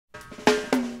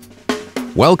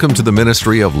Welcome to the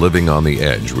Ministry of Living on the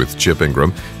Edge with Chip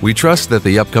Ingram. We trust that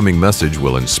the upcoming message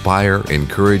will inspire,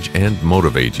 encourage, and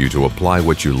motivate you to apply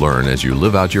what you learn as you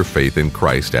live out your faith in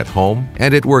Christ at home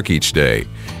and at work each day.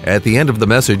 At the end of the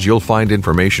message, you'll find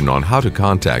information on how to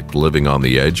contact Living on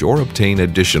the Edge or obtain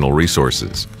additional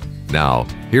resources. Now,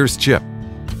 here's Chip.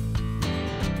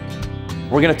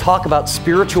 We're going to talk about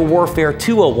Spiritual Warfare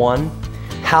 201,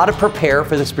 how to prepare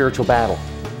for the spiritual battle.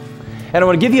 And I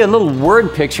want to give you a little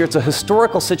word picture. It's a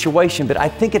historical situation, but I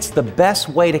think it's the best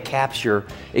way to capture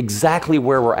exactly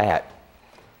where we're at.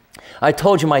 I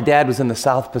told you my dad was in the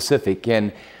South Pacific,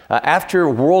 and after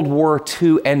World War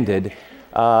II ended,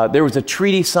 there was a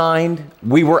treaty signed,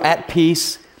 we were at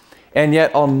peace, and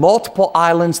yet on multiple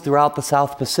islands throughout the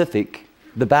South Pacific,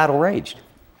 the battle raged.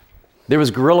 There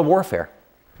was guerrilla warfare.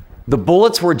 The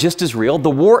bullets were just as real. The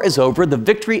war is over. The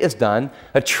victory is done.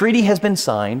 A treaty has been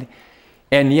signed.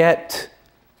 And yet,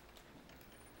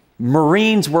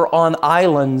 Marines were on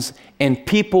islands and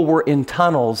people were in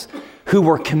tunnels who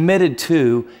were committed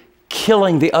to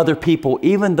killing the other people,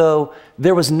 even though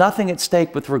there was nothing at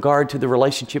stake with regard to the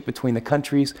relationship between the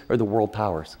countries or the world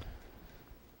powers.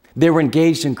 They were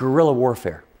engaged in guerrilla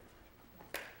warfare.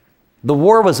 The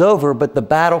war was over, but the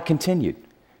battle continued.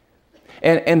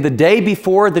 And the day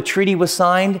before the treaty was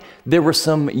signed, there were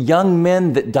some young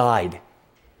men that died.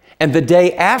 And the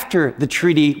day after the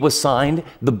treaty was signed,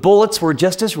 the bullets were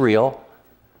just as real.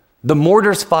 The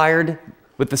mortars fired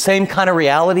with the same kind of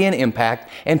reality and impact,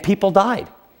 and people died.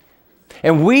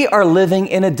 And we are living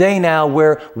in a day now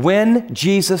where when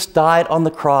Jesus died on the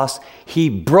cross, he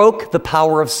broke the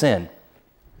power of sin.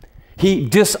 He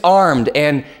disarmed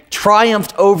and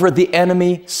triumphed over the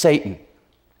enemy, Satan.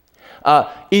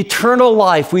 Eternal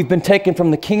life, we've been taken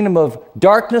from the kingdom of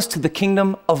darkness to the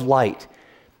kingdom of light.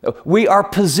 We are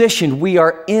positioned, we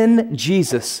are in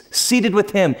Jesus, seated with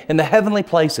him in the heavenly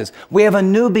places. We have a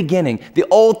new beginning. The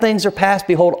old things are past,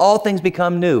 behold, all things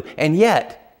become new. And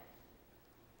yet,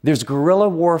 there's guerrilla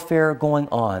warfare going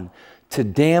on to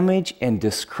damage and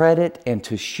discredit and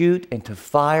to shoot and to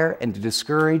fire and to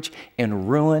discourage and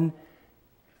ruin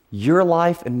your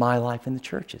life and my life in the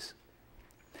churches.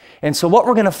 And so what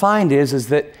we're going to find is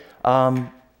that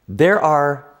there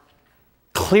are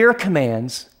clear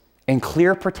commands and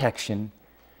clear protection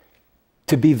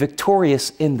to be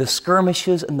victorious in the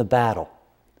skirmishes and the battle.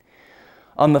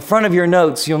 On the front of your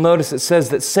notes, you'll notice it says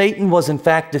that Satan was in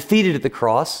fact defeated at the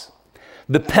cross.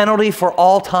 The penalty for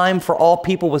all time, for all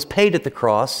people was paid at the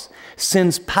cross.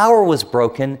 Sin's power was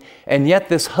broken, and yet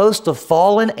this host of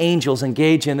fallen angels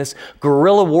engage in this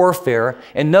guerrilla warfare.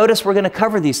 And notice we're going to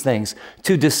cover these things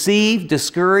to deceive,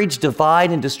 discourage,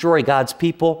 divide, and destroy God's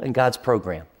people and God's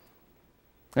program.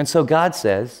 And so God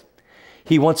says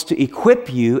he wants to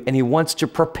equip you and he wants to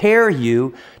prepare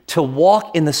you to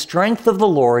walk in the strength of the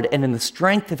Lord and in the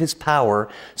strength of his power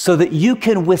so that you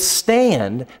can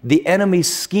withstand the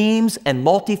enemy's schemes and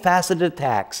multifaceted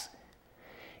attacks,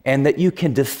 and that you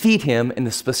can defeat him in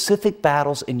the specific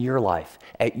battles in your life,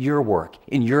 at your work,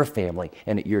 in your family,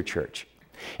 and at your church.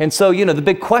 And so, the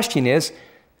big question is,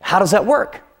 how does that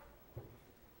work?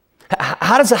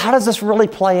 How does this really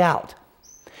play out?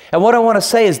 And what I want to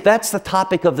say is that's the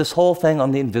topic of this whole thing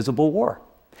on the invisible war.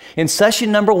 In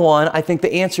session number 1, I think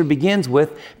the answer begins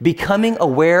with becoming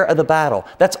aware of the battle.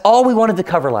 That's all we wanted to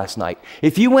cover last night.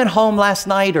 If you went home last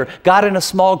night or got in a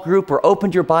small group or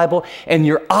opened your Bible and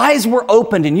your eyes were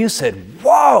opened and you said,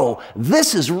 whoa,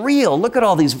 this is real. Look at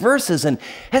all these verses. And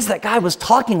as that guy was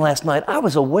talking last night, I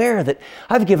was aware that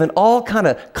I've given all kind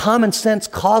of common sense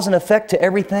cause and effect to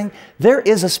everything. There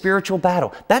is a spiritual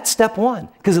battle. That's step 1.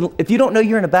 Because if you don't know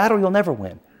you're in a battle, you'll never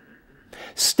win.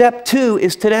 Step 2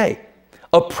 is today.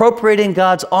 Appropriating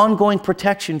God's ongoing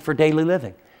protection for daily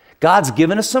living. God's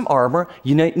given us some armor.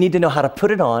 You need to know how to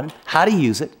put it on, how to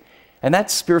use it, and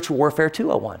that's Spiritual Warfare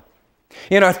 201.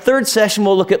 In our 3rd session,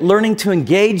 we'll look at learning to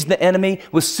engage the enemy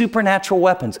with supernatural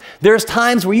weapons. There's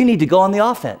times where you need to go on the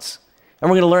offense, and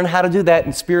we're going to learn how to do that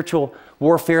in Spiritual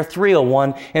Warfare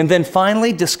 301. And then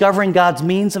finally, discovering God's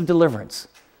means of deliverance.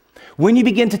 When you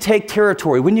begin to take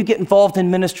territory, when you get involved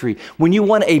in ministry, when you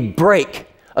want a break,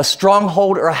 a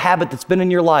stronghold or a habit that's been in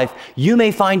your life, you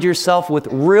may find yourself with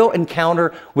real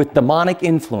encounter with demonic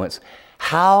influence.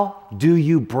 How do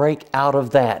you break out of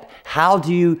that? How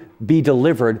do you be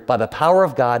delivered by the power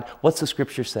of God? What's the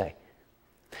scripture say?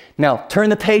 Now, turn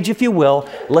the page if you will.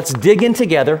 Let's dig in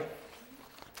together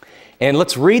and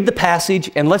let's read the passage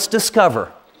and let's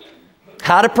discover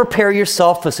how to prepare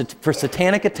yourself for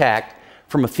satanic attack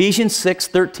from Ephesians 6,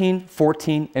 13,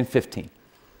 14, and 15.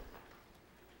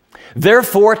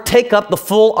 Therefore, take up the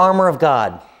full armor of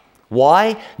God.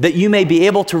 Why? That you may be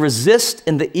able to resist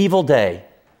in the evil day.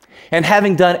 And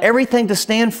having done everything to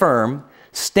stand firm,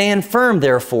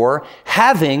 therefore,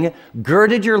 having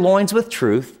girded your loins with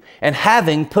truth, and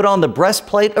having put on the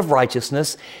breastplate of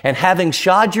righteousness, and having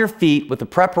shod your feet with the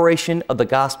preparation of the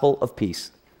gospel of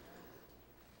peace.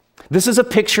 This is a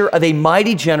picture of a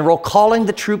mighty general calling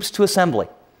the troops to assembly.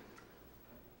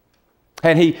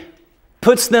 And he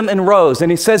puts them in rows,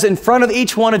 and he says, in front of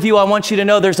each one of you, I want you to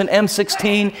know there's an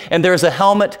M16, and there's a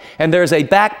helmet, and there's a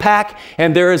backpack,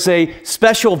 and there is a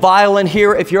special vial in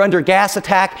here if you're under gas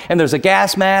attack, and there's a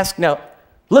gas mask. Now,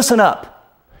 listen up.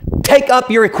 Take up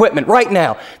your equipment right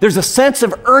now. There's a sense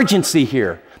of urgency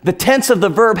here. The tense of the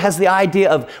verb has the idea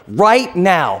of right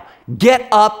now. Get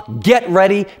up, get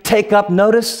ready, take up.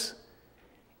 Notice,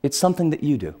 it's something that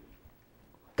you do.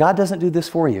 God doesn't do this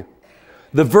for you.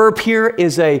 The verb here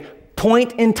is a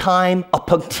point in time, a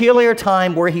peculiar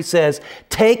time where he says,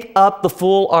 take up the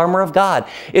full armor of God.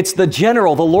 It's the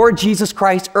general, the Lord Jesus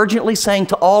Christ, urgently saying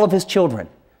to all of his children,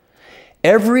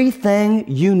 everything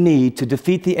you need to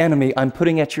defeat the enemy, I'm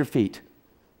putting at your feet.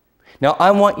 Now,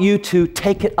 I want you to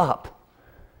take it up.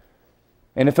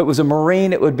 And if it was a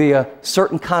Marine, it would be a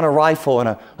certain kind of rifle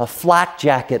and a flak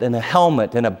jacket and a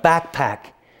helmet and a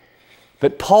backpack.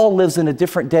 But Paul lives in a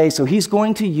different day, so he's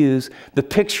going to use the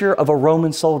picture of a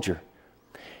Roman soldier.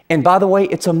 And by the way,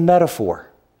 it's a metaphor.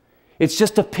 It's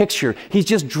just a picture. He's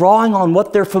just drawing on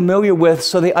what they're familiar with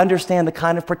so they understand the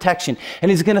kind of protection.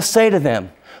 And he's going to say to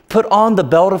them, put on the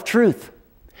belt of truth.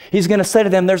 He's going to say to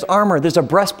them, there's armor, there's a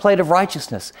breastplate of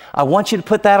righteousness. I want you to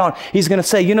put that on. He's going to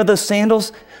say, you know those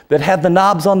sandals that have the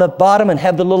knobs on the bottom and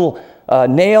have the little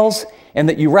nails and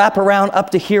that you wrap around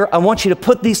up to here? I want you to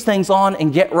put these things on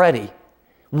and get ready.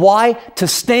 Why? To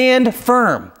stand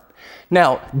firm.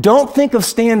 Now, don't think of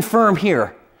stand firm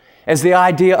here as the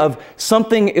idea of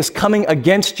something is coming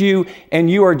against you and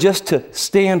you are just to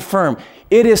stand firm.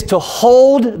 It is to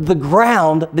hold the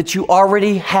ground that you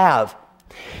already have.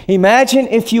 Imagine,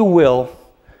 if you will,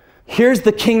 here's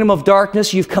the kingdom of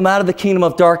darkness. You've come out of the kingdom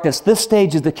of darkness. This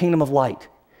stage is the kingdom of light.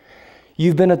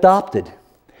 You've been adopted.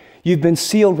 You've been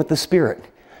sealed with the Spirit.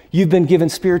 You've been given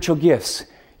spiritual gifts.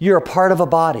 You're a part of a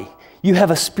body. You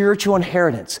have a spiritual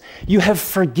inheritance. You have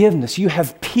forgiveness. You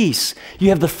have peace. You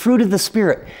have the fruit of the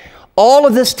Spirit. All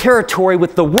of this territory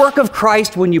with the work of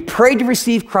Christ, when you prayed to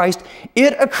receive Christ,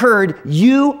 it occurred.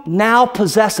 You now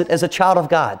possess it as a child of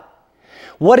God.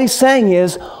 What he's saying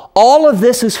is, all of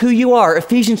this is who you are.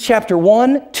 Ephesians chapter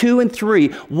 1, 2, and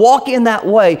 3. Walk in that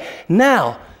way.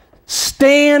 Now,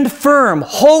 stand firm.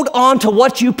 Hold on to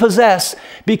what you possess,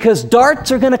 because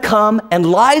darts are going to come, and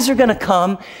lies are going to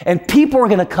come, and people are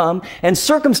going to come, and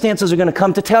circumstances are going to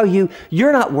come to tell you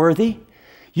you're not worthy.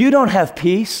 You don't have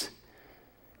peace.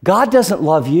 God doesn't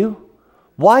love you.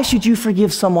 Why should you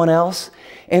forgive someone else?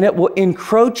 And it will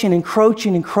encroach and encroach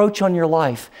and encroach on your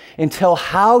life until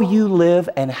how you live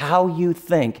and how you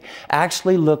think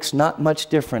actually looks not much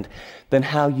different than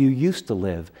how you used to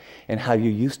live and how you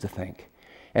used to think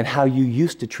and how you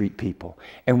used to treat people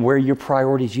and where your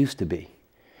priorities used to be.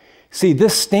 See,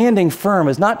 this standing firm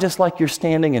is not just like you're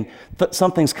standing and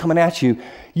something's coming at you.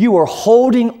 You are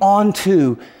holding on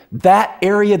to that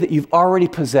area that you've already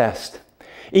possessed.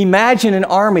 Imagine an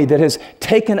army that has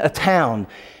taken a town,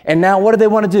 and now what do they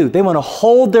want to do? They want to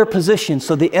hold their position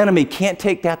so the enemy can't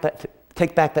take back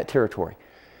that territory.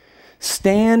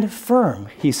 Stand firm,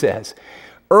 he says.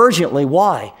 Urgently,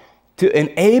 why? To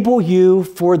enable you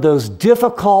for those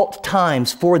difficult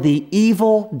times, for the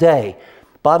evil day.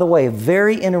 By the way, a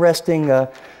very interesting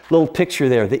little picture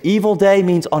there. The evil day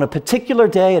means on a particular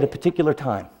day at a particular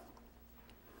time.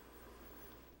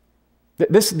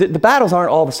 The battles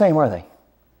aren't all the same, are they?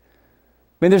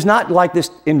 I mean, there's not like this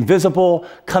invisible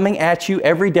coming at you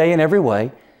every day in every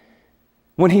way.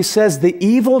 When he says the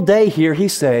evil day here,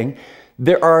 he's saying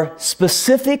there are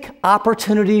specific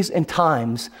opportunities and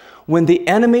times when the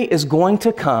enemy is going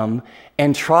to come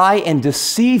and try and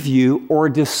deceive you or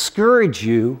discourage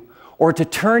you or to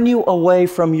turn you away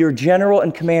from your general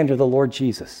and commander, the Lord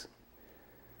Jesus.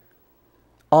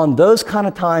 On those kind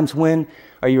of times when,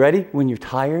 are you ready? When you're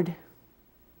tired,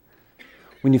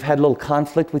 when you've had a little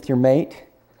conflict with your mate,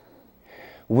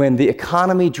 when the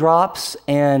economy drops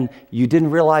and you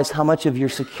didn't realize how much of your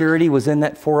security was in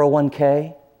that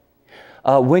 401k,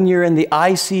 when you're in the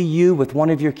ICU with one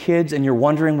of your kids and you're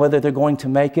wondering whether they're going to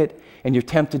make it and you're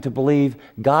tempted to believe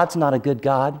God's not a good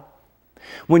God,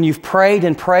 when you've prayed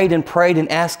and prayed and prayed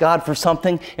and asked God for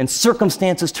something and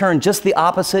circumstances turn just the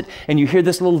opposite and you hear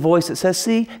this little voice that says,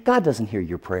 see, God doesn't hear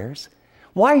your prayers.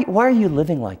 Why are you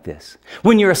living like this?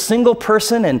 When you're a single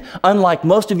person and unlike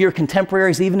most of your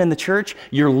contemporaries, even in the church,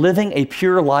 you're living a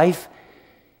pure life.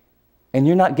 and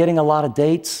you're not getting a lot of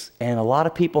dates, and a lot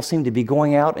of people seem to be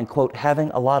going out and, quote, having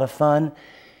a lot of fun,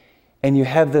 and you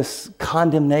have this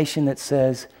condemnation that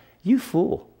says, you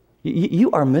fool,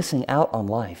 you are missing out on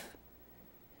life.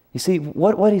 You see,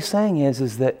 what he's saying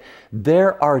is that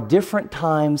there are different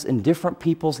times in different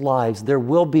people's lives. There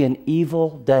will be an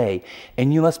evil day,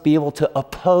 and you must be able to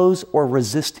oppose or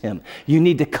resist him. You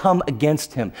need to come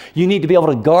against him. You need to be able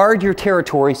to guard your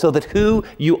territory so that who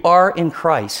you are in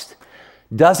Christ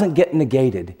doesn't get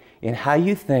negated in how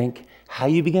you think, how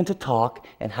you begin to talk,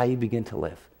 and how you begin to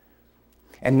live.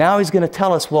 And now he's going to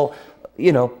tell us, well,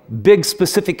 big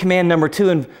specific command number 2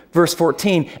 in verse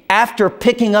 14. After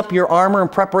picking up your armor in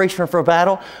preparation for a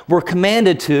battle, we're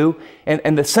commanded to,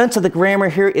 and the sense of the grammar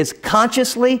here is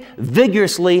consciously,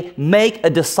 vigorously make a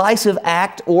decisive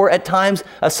act, or at times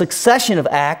a succession of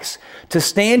acts, to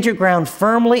stand your ground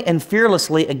firmly and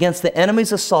fearlessly against the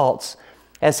enemy's assaults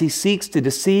as he seeks to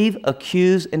deceive,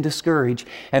 accuse, and discourage.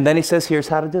 And then he says, here's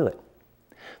how to do it.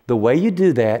 The way you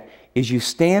do that is you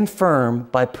stand firm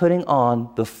by putting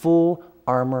on the full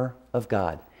armor of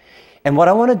God. And what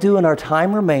I want to do in our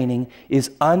time remaining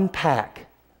is unpack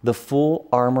the full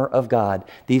armor of God.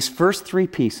 These first 3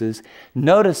 pieces,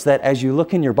 notice that as you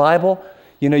look in your Bible,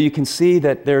 you can see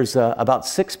that there's about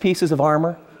 6 pieces of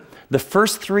armor. The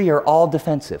first 3 are all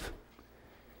defensive.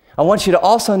 I want you to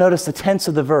also notice the tense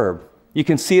of the verb. You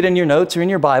can see it in your notes or in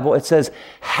your Bible. It says,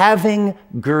 having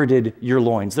girded your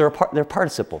loins. They're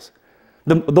participles.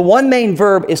 The one main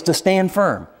verb is to stand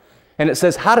firm. And it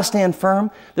says how to stand firm.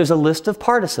 There's a list of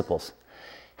participles.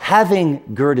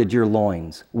 Having girded your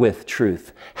loins with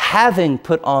truth. Having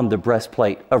put on the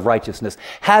breastplate of righteousness.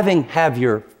 Having have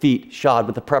your feet shod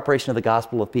with the preparation of the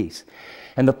gospel of peace.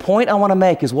 And the point I want to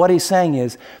make is what he's saying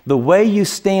is the way you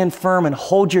stand firm and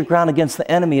hold your ground against the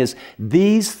enemy is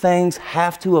these things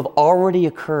have to have already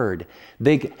occurred.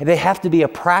 They have to be a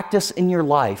practice in your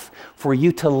life for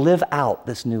you to live out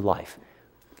this new life.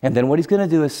 And then what he's going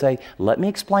to do is say, let me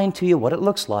explain to you what it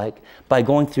looks like by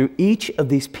going through each of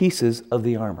these pieces of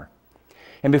the armor.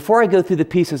 And before I go through the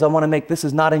pieces, I want to make, this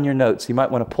is not in your notes. You might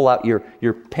want to pull out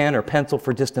your pen or pencil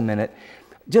for just a minute.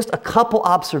 Just a couple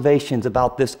observations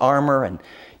about this armor. And,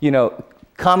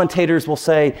 commentators will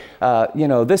say,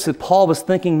 Paul was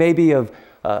thinking maybe of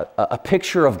a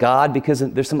picture of God, because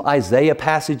there's some Isaiah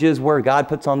passages where God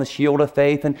puts on the shield of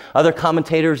faith, and other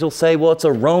commentators will say, well, it's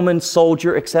a Roman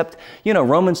soldier, except,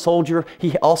 Roman soldier,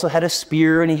 he also had a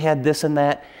spear and he had this and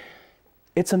that.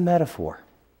 It's a metaphor.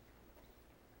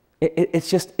 It's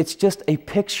just a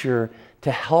picture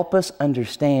to help us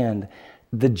understand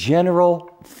the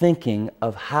general thinking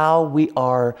of how we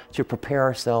are to prepare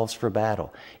ourselves for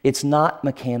battle. It's not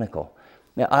mechanical.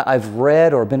 Now, I've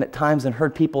read or been at times and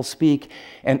heard people speak,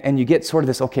 and you get sort of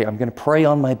this, okay, I'm going to pray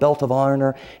on my belt of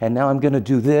honor, and now I'm going to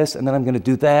do this, and then I'm going to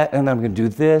do that, and then I'm going to do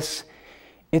this.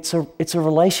 It's a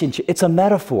relationship. It's a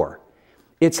metaphor.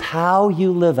 It's how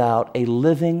you live out a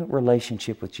living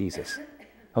relationship with Jesus.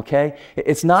 Okay?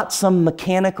 It's not some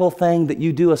mechanical thing that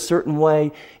you do a certain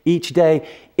way each day.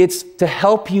 It's to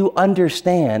help you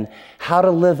understand how to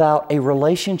live out a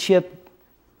relationship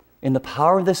in the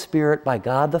power of the Spirit by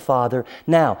God the Father.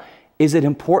 Now, is it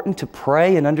important to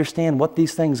pray and understand what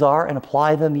these things are and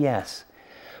apply them? Yes.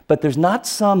 But there's not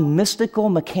some mystical,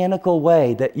 mechanical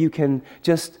way that you can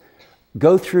just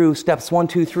go through steps 1,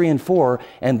 2, 3, and 4,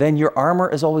 and then your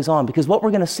armor is always on. Because what we're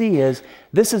going to see is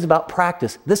this is about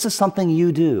practice. This is something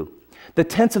you do. The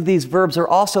tense of these verbs are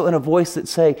also in a voice that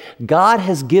say, God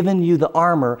has given you the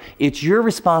armor. It's your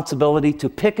responsibility to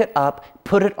pick it up,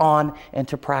 put it on, and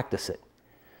to practice it.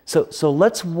 So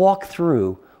let's walk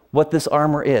through what this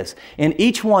armor is. In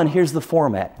each one, here's the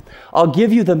format. I'll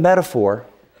give you the metaphor,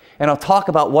 and I'll talk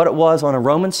about what it was on a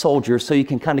Roman soldier so you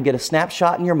can kind of get a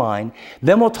snapshot in your mind.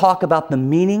 Then we'll talk about the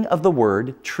meaning of the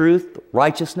word, truth,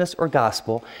 righteousness, or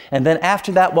gospel. And then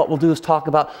after that, what we'll do is talk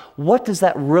about what does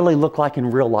that really look like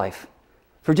in real life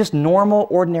for just normal,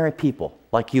 ordinary people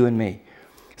like you and me.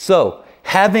 So,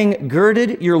 having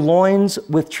girded your loins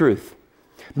with truth.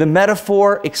 The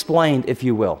metaphor explained, if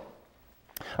you will.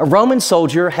 A Roman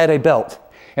soldier had a belt,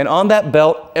 and on that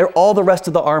belt, all the rest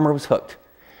of the armor was hooked.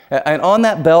 And on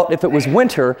that belt, if it was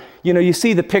winter, you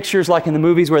see the pictures like in the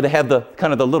movies where they have the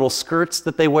kind of the little skirts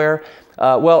that they wear.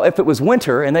 Well, if it was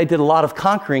winter and they did a lot of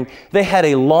conquering, they had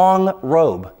a long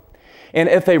robe. And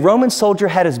if a Roman soldier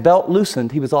had his belt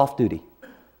loosened, he was off duty.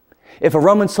 If a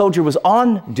Roman soldier was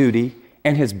on duty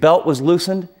and his belt was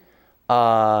loosened,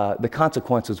 the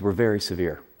consequences were very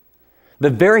severe. The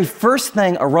very first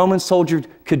thing a Roman soldier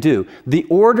could do, the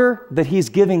order that he's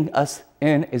giving us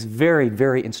in is very,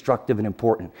 very instructive and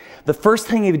important. The first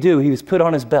thing he would do, he was put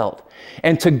on his belt.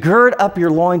 And to gird up your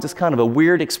loins is kind of a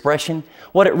weird expression.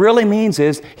 What it really means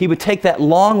is he would take that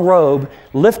long robe,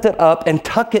 lift it up, and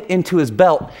tuck it into his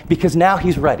belt because now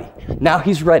he's ready. Now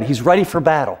he's ready. He's ready for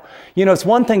battle. You know, it's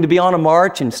one thing to be on a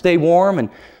march and stay warm,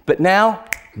 but now,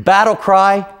 battle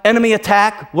cry, enemy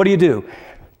attack, what do?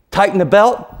 Tighten the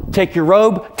belt, take your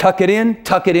robe, tuck it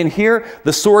in here.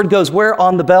 The sword goes where?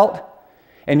 On the belt.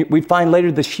 And we find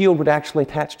later the shield would actually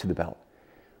attach to the belt.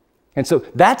 And so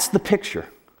that's the picture.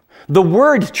 The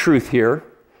word truth here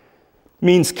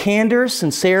means candor,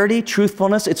 sincerity,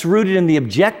 truthfulness. It's rooted in the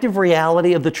objective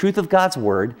reality of the truth of God's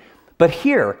word. But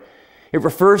here, it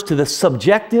refers to the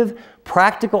subjective,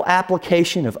 practical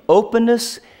application of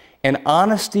openness and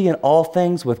honesty in all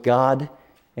things with God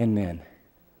and men.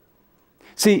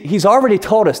 See, he's already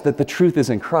told us that the truth is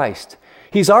in Christ.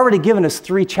 He's already given us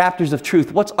 3 chapters of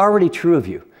truth. What's already true of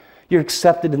you? You're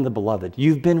accepted in the beloved.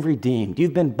 You've been redeemed.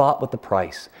 You've been bought with a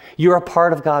price. You're a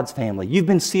part of God's family. You've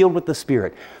been sealed with the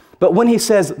Spirit. But when he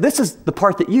says, this is the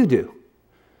part that you do,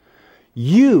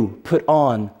 you put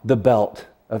on the belt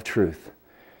of truth.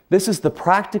 This is the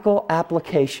practical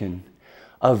application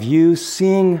of you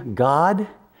seeing God,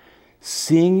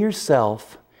 seeing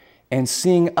yourself, and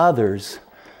seeing others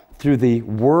through the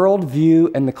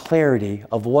worldview and the clarity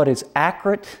of what is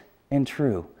accurate and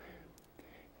true.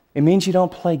 It means you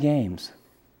don't play games.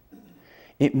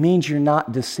 It means you're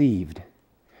not deceived.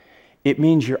 It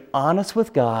means you're honest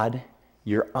with God,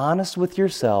 you're honest with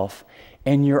yourself,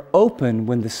 and you're open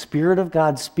when the Spirit of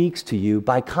God speaks to you.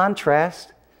 By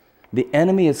contrast, the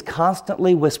enemy is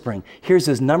constantly whispering. Here's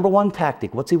his number one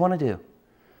tactic. What's he want to do?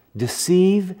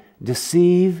 Deceive,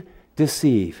 deceive,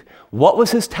 deceive. What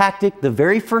was his tactic the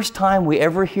very first time we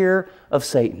ever hear of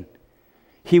Satan?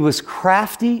 He was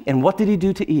crafty, and what did he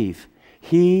do to Eve?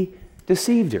 He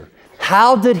deceived her.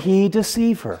 How did he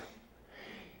deceive her?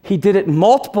 He did it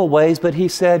multiple ways, but he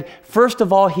said, first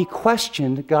of all, he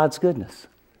questioned God's goodness.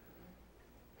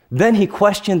 Then he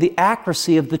questioned the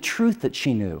accuracy of the truth that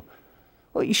she knew.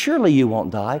 Well, surely you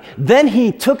won't die. Then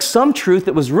he took some truth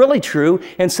that was really true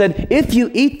and said, if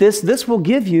you eat this, this will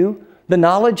give you the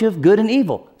knowledge of good and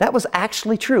evil. That was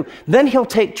actually true. Then he'll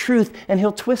take truth and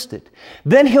he'll twist it.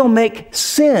 Then he'll make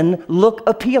sin look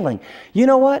appealing. You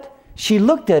know what? She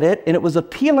looked at it and it was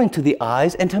appealing to the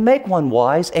eyes and to make one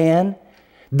wise, and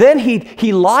then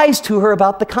he lies to her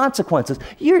about the consequences.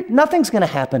 Nothing's going to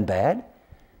happen bad.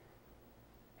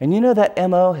 And you know that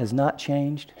MO has not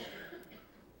changed?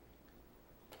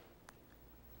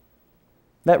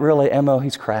 That really MO,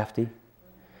 he's crafty.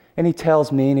 And he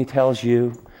tells me and he tells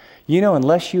you, you know,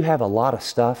 unless you have a lot of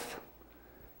stuff,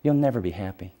 you'll never be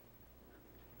happy.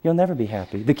 You'll never be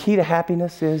happy. The key to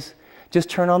happiness is just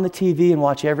turn on the TV and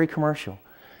watch every commercial.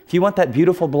 If you want that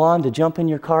beautiful blonde to jump in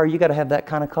your car, you got to have that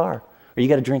kind of car. Or you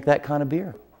got to drink that kind of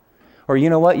beer. Or you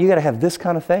know what? You got to have this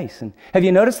kind of face. And have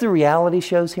you noticed the reality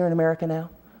shows here in America now?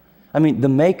 I mean, the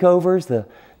makeovers,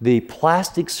 the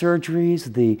plastic surgeries,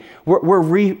 we're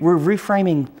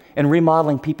reframing and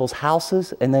remodeling people's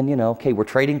houses, and then, okay, we're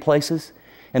trading places.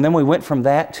 And then we went from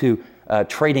that to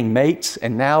trading mates,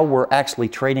 and now we're actually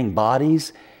trading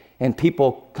bodies, and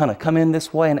people kind of come in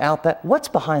this way and out that. What's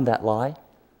behind that lie?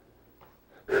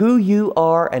 Who you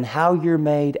are and how you're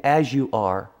made as you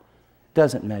are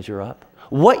doesn't measure up.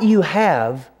 What you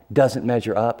have doesn't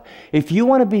measure up. If you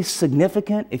want to be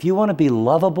significant, if you want to be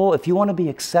lovable, if you want to be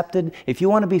accepted, if you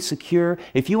want to be secure,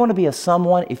 if you want to be a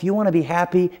someone, if you want to be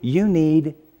happy, you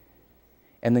need,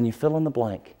 and then you fill in the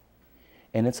blank.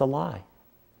 And it's a lie.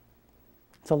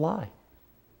 It's a lie.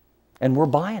 And we're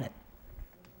buying it.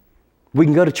 We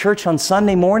can go to church on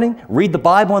Sunday morning, read the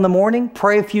Bible in the morning,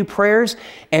 pray a few prayers,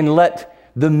 and let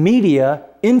the media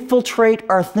infiltrate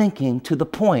our thinking to the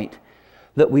point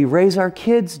that we raise our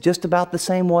kids just about the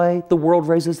same way the world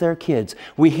raises their kids.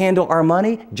 We handle our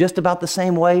money just about the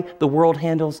same way the world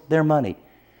handles their money.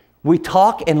 We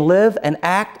talk and live and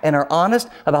act and are honest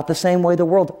about the same way the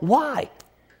world. Why?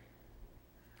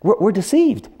 We're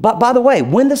deceived. But by the way,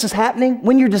 when this is happening,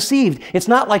 when you're deceived, it's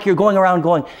not like you're going around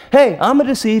going, hey, I'm a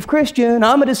deceived Christian,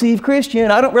 I'm a deceived Christian,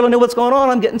 I don't really know what's going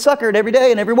on, I'm getting suckered every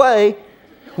day in every way.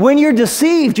 When you're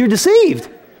deceived, you're deceived.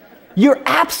 You're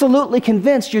absolutely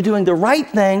convinced you're doing the right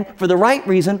thing for the right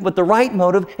reason with the right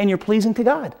motive, and you're pleasing to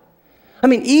God. I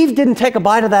mean, Eve didn't take a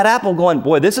bite of that apple going,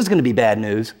 boy, this is going to be bad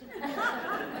news.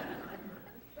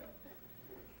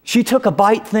 She took a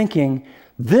bite thinking,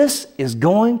 this is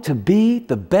going to be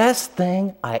the best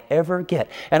thing I ever get.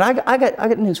 And I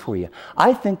got news for you.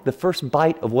 I think the first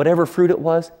bite of whatever fruit it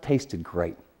was tasted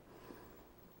great.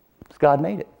 God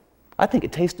made it. I think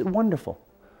it tasted wonderful.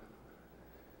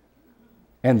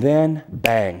 And then,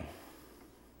 bang.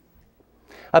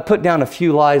 I put down a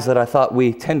few lies that I thought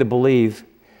we tend to believe.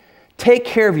 Take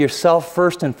care of yourself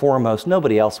first and foremost.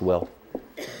 Nobody else will.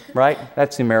 Right?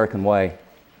 That's the American way.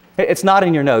 It's not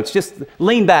in your notes. Just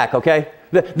lean back, okay?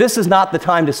 This is not the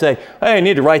time to say, hey, I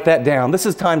need to write that down. This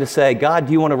is time to say, God,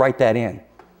 do you want to write that in?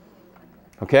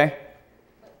 Okay?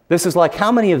 This is like,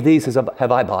 how many of these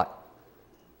have I bought?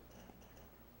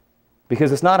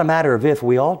 Because it's not a matter of if,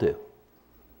 we all do.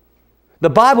 The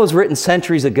Bible was written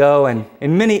centuries ago, and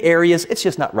in many areas, it's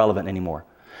just not relevant anymore.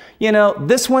 You know,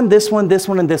 this one, and this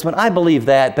one, I believe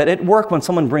that, but at work when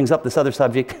someone brings up this other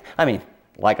subject, I mean,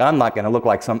 like I'm not going to look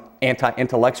like some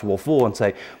anti-intellectual fool and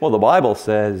say, well, the Bible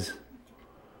says, have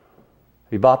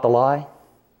you bought the lie?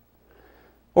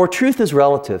 Or truth is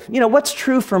relative. You know, what's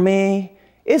true for me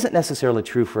isn't necessarily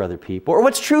true for other people. Or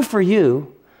what's true for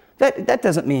you, that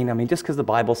doesn't mean, just because the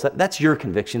Bible said, that's your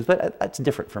convictions, but that's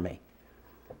different for me.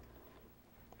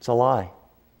 It's a lie.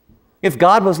 If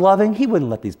God was loving, He wouldn't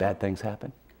let these bad things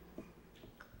happen.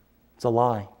 It's a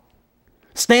lie.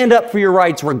 Stand up for your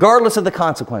rights regardless of the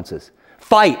consequences.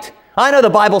 Fight. I know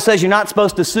the Bible says you're not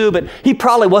supposed to sue, but he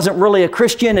probably wasn't really a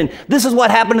Christian, and this is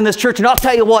what happened in this church, and I'll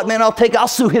tell you what, man, I'll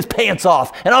sue his pants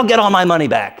off, and I'll get all my money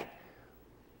back.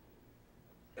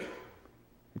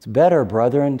 It's better,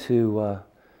 brethren, to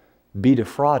be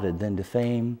defrauded than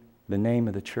defame the name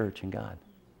of the church and God.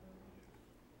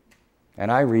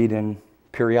 And I read in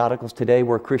periodicals today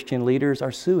where Christian leaders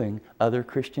are suing other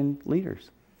Christian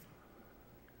leaders.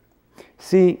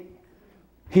 See,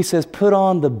 he says, put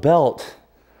on the belt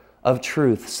of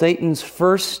truth. Satan's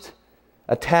first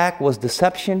attack was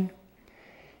deception,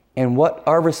 and what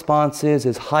our response is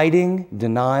hiding,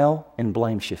 denial, and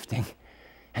blame shifting.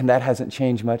 And that hasn't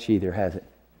changed much either, has it?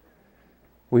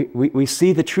 We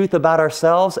see the truth about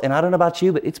ourselves, and I don't know about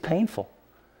you, but it's painful.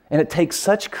 And it takes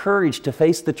such courage to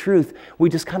face the truth, we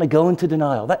just kind of go into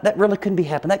denial. That really couldn't be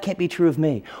happening. That can't be true of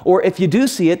me. Or if you do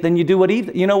see it, then you do what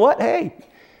you know what? Hey,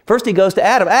 first he goes to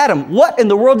Adam. Adam, what in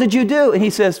the world did you do? And he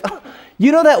says, oh,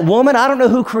 you know that woman? I don't know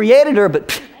who created her,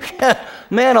 but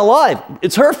man alive,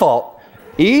 it's her fault.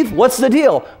 Eve, what's the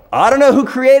deal? I don't know who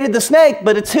created the snake,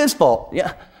 but it's his fault.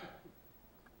 Yeah.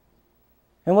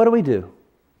 And what do?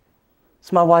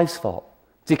 It's my wife's fault.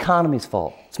 It's the economy's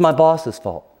fault. It's my boss's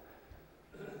fault.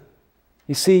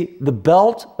 You see, the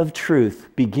belt of truth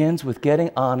begins with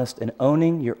getting honest and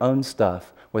owning your own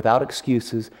stuff without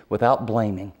excuses, without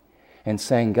blaming, and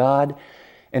saying, God,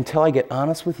 until I get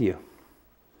honest with you,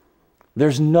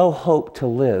 there's no hope to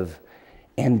live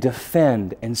and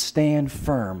defend and stand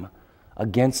firm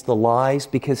against the lies,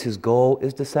 because his goal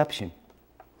is deception.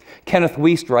 Kenneth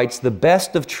Wiest writes, the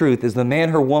best of truth is the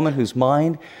man or woman whose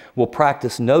mind will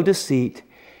practice no deceit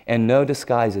and no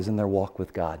disguises in their walk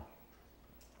with God.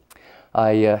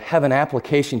 I have an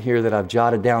application here that I've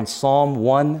jotted down, Psalm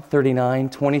 139,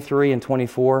 23 and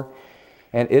 24,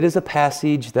 and it is a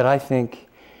passage that I think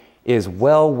is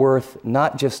well worth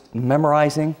not just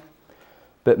memorizing,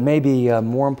 but maybe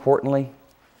more importantly,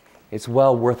 it's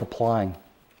well worth applying.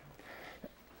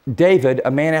 David,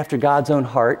 a man after God's own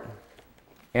heart,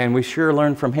 and we sure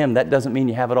learn from him, that doesn't mean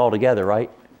you have it all together, right?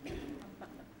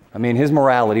 His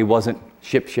morality wasn't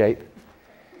shipshape.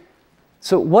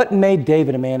 So what made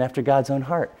David a man after God's own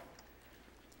heart?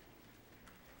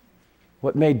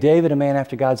 What made David a man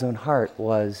after God's own heart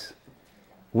was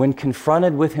when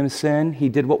confronted with his sin, he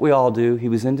did what we all do. He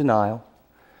was in denial.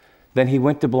 Then he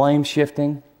went to blame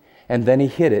shifting, and then he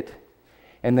hid it.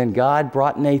 And then God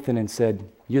brought Nathan and said,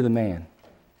 you're the man.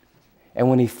 And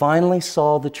when he finally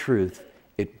saw the truth,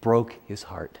 it broke his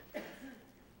heart.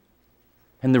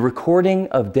 And the recording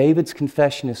of David's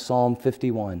confession is Psalm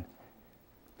 51.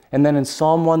 And then in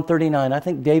Psalm 139, I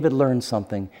think David learned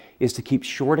something, is to keep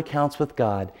short accounts with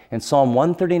God. And Psalm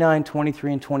 139,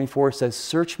 23 and 24 says,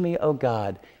 search me, O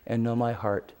God, and know my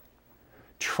heart.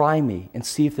 Try me and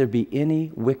see if there be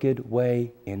any wicked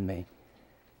way in me.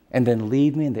 And then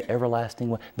lead me in the everlasting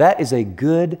way. That is a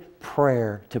good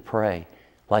prayer to pray,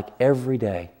 like every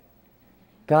day.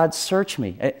 God, search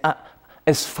me.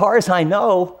 As far as I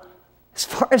know,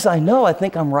 I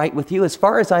think I'm right with you. As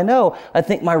far as I know, I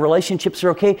think my relationships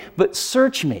are okay, but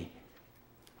search me.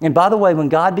 And by the way, when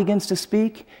God begins to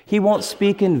speak, he won't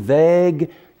speak in vague,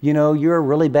 you're a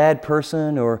really bad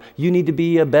person, or you need to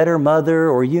be a better mother,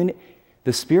 or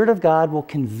the Spirit of God will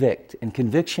convict, and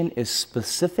conviction is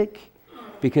specific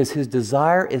because his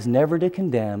desire is never to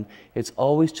condemn. It's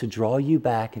always to draw you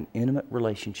back in intimate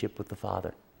relationship with the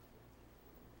Father.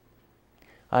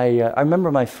 I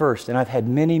remember my first, and I've had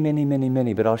many,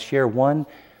 but I'll share one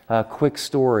quick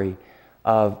story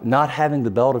of not having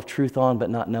the belt of truth on but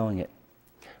not knowing it.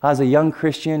 I was a young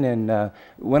Christian, and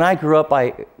when I grew up,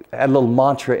 I had a little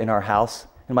mantra in our house,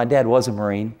 and my dad was a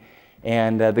Marine.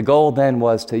 And the goal then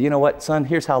was to, you know what, son,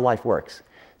 here's how life works.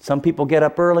 Some people get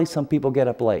up early, some people get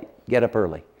up late. Get up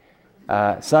early.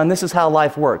 Son, this is how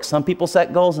life works. Some people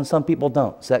set goals and some people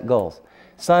don't set goals.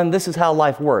 Son, this is how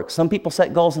life works. Some people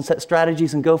set goals and set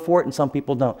strategies and go for it, and some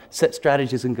people don't. Set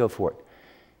strategies and go for it.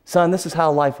 Son, this is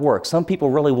how life works. Some people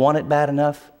really want it bad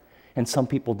enough, and some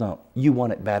people don't. You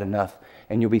want it bad enough,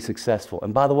 and you'll be successful.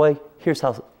 And by the way, here's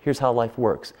how life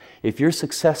works. If you're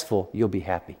successful, you'll be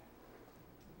happy.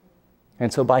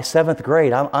 And so by 7th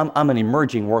grade, I'm an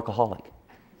emerging workaholic.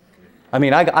 I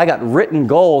mean, I got written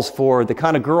goals for the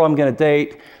kind of girl I'm going to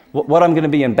date, what I'm going to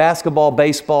be in basketball,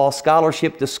 baseball,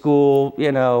 scholarship to school,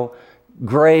 you know,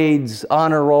 grades,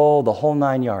 honor roll, the whole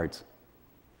 9 yards.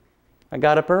 I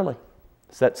got up early,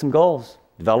 set some goals,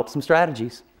 developed some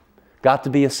strategies, got to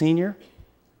be a senior,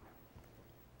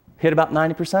 hit about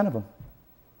 90% of them.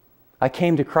 I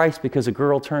came to Christ because a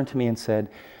girl turned to me and said,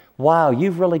 wow,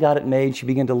 you've really got it made. She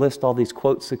began to list all these,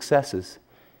 quote, successes.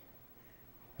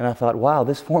 And I thought, wow,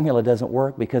 this formula doesn't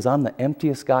work because I'm the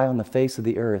emptiest guy on the face of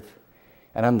the earth.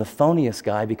 And I'm the phoniest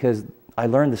guy because I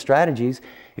learned the strategies.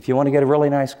 If you want to get a really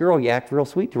nice girl, you act real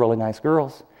sweet to really nice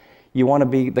girls. You want to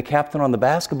be the captain on the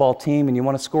basketball team and you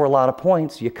want to score a lot of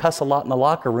points, you cuss a lot in the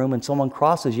locker room and someone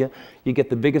crosses you, you get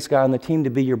the biggest guy on the team to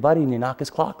be your buddy and you knock his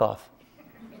clock off.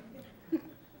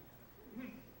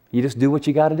 You just do what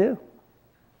you got to do.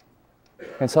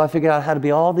 And so I figured out how to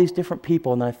be all these different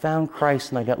people, and I found Christ,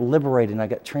 and I got liberated, and I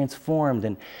got transformed.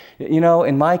 And, you know,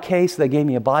 in my case, they gave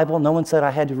me a Bible. No one said I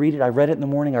had to read it. I read it in the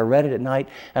morning. I read it at night,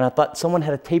 and I thought someone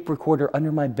had a tape recorder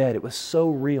under my bed. It was so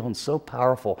real and so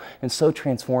powerful and so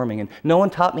transforming. And no one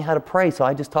taught me how to pray, so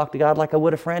I just talked to God like I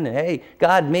would a friend. And, hey,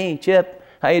 God, me, Chip,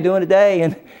 how you doing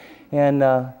today? And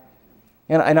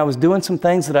I was doing some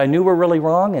things that I knew were really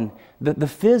wrong, and the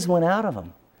fizz went out of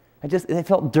them. I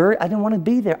felt dirt. I didn't want to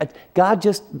be there.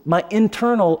 My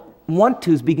internal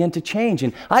want-tos began to change.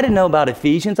 And I didn't know about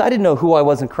Ephesians. I didn't know who I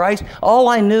was in Christ. All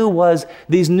I knew was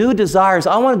these new desires.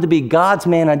 I wanted to be God's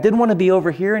man. I didn't want to be over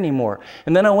here anymore.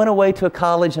 And then I went away to a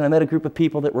college and I met a group of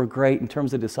people that were great in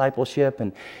terms of discipleship.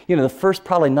 And, you know, the first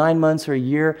probably 9 months or a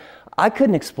year, I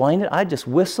couldn't explain it. I'd just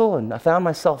whistle and I found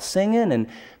myself singing and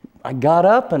I got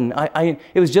up and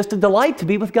it was just a delight to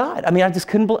be with God. I mean, I just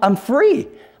couldn't believe, I'm free.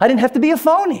 I didn't have to be a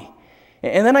phony.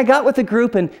 And then I got with the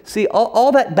group and see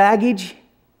all that baggage,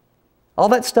 all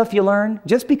that stuff you learn,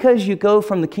 just because you go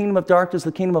from the kingdom of darkness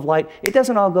to the kingdom of light, it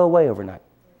doesn't all go away overnight.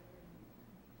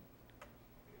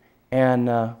 And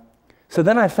so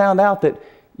then I found out that,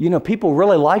 you know, people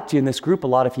really liked you in this group a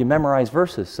lot if you memorize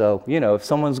verses. So, you know, if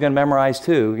someone's going to memorize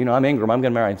 2, you know, I'm Ingram, I'm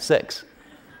going to memorize 6.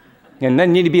 And then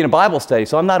you need to be in a Bible study.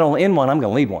 So I'm not only in one, I'm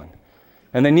going to lead one.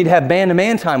 And then you need to have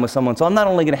man-to-man time with someone. So I'm not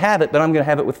only going to have it, but I'm going to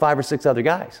have it with 5 or 6 other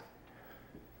guys.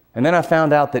 And then I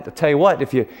found out that, I'll tell you what,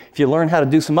 if you learn how to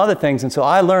do some other things, and so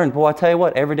I learned, boy, I tell you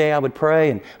what, every day I would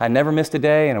pray, and I never missed a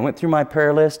day, and I went through my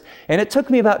prayer list, and it took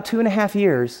me about 2.5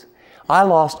 years. I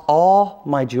lost all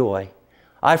my joy.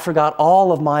 I forgot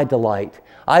all of my delight.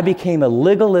 I became a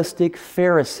legalistic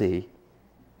Pharisee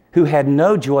who had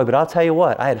no joy, but I'll tell you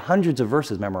what, I had hundreds of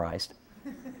verses memorized.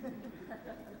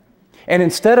 And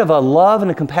instead of a love and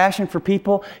a compassion for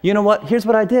people, you know what? Here's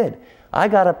what I did. I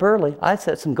got up early. I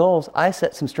set some goals. I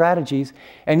set some strategies.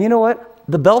 And you know what?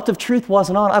 The belt of truth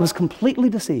wasn't on. I was completely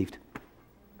deceived.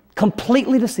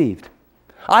 Completely deceived.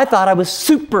 I thought I was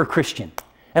super Christian.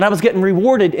 And I was getting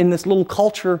rewarded in this little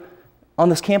culture on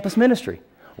this campus ministry.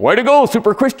 Way to go,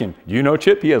 super Christian. Do you know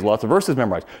Chip? He has lots of verses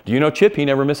memorized. Do you know Chip? He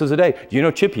never misses a day. Do you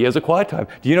know Chip? He has a quiet time.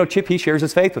 Do you know Chip? He shares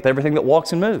his faith with everything that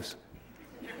walks and moves.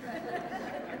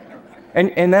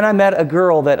 And then I met a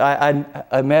girl that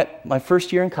I met my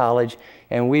first year in college,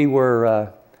 and we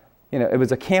were, you know, it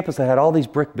was a campus that had all these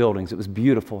brick buildings. It was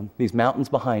beautiful, these mountains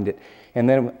behind it. And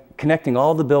then connecting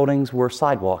all the buildings were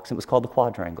sidewalks. It was called the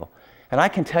Quadrangle. And I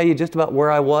can tell you just about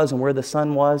where I was and where the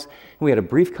sun was. And we had a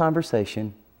brief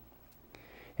conversation,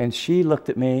 and she looked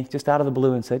at me just out of the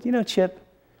blue and said, you know, Chip,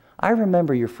 I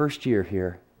remember your first year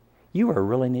here. You were a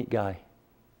really neat guy.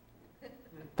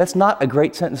 That's not a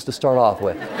great sentence to start off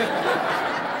with.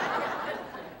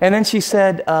 And then she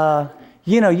said,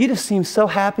 you know, you just seem so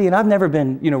happy, and I've never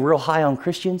been, you know, real high on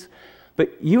Christians,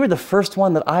 but you were the first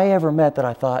one that I ever met that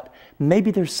I thought,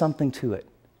 maybe there's something to it.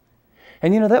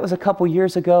 And you know, that was a couple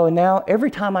years ago, and now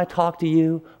every time I talk to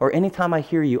you or anytime I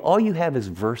hear you, all you have is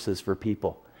verses for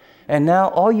people. And now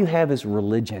all you have is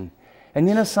religion. And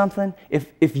you know something?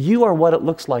 If you are what it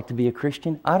looks like to be a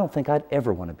Christian, I don't think I'd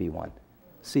ever want to be one.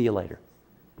 See you later.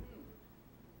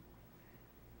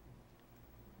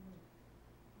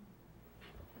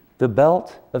 The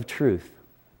belt of truth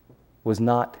was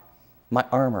not, my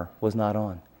armor was not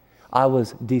on. I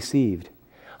was deceived.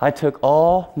 I took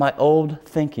all my old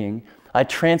thinking, I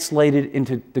translated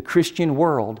into the Christian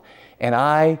world, and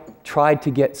I tried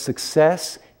to get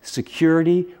success,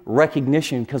 security,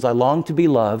 recognition, because I long to be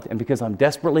loved and because I'm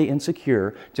desperately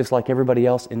insecure, just like everybody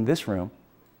else in this room.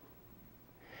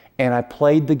 And I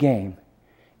played the game,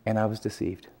 and I was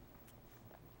deceived.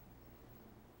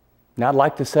 Now, I'd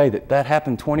like to say that that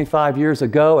happened 25 years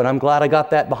ago, and I'm glad I got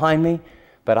that behind me,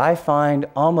 but I find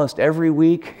almost every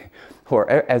week, or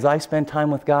as I spend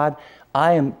time with God,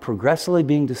 I am progressively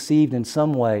being deceived in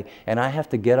some way, and I have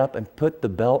to get up and put the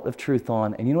belt of truth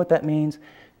on. And you know what that means?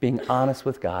 Being honest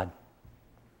with God.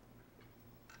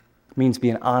 It means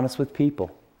being honest with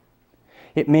people.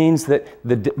 It means that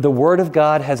the Word of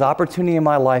God has opportunity in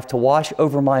my life to wash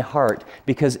over my heart,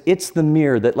 because it's the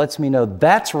mirror that lets me know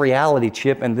that's reality,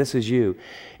 Chip, and this is you.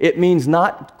 It means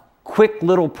not quick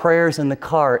little prayers in the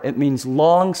car. It means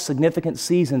long, significant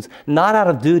seasons, not out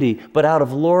of duty, but out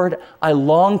of, Lord, I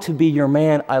long to be your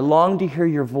man. I long to hear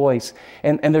your voice.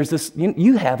 And there's this,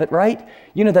 you have it, right?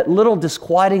 You know, that little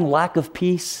disquieting lack of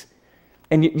peace,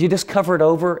 and you just cover it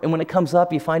over, and when it comes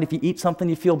up, you find if you eat something,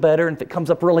 you feel better, and if it comes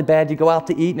up really bad, you go out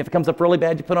to eat, and if it comes up really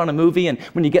bad, you put on a movie, and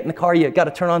when you get in the car, you got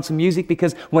to turn on some music,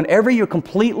 because whenever you're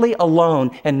completely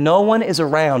alone and no one is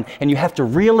around, and you have to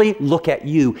really look at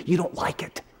you, you don't like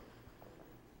it.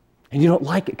 And you don't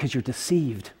like it because you're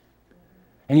deceived.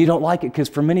 And you don't like it because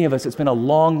for many of us, it's been a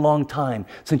long, long time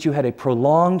since you had a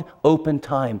prolonged, open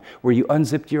time where you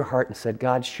unzipped your heart and said,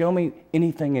 God, show me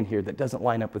anything in here that doesn't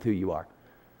line up with who you are.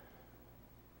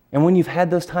 And when you've had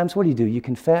those times, what do? You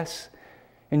confess,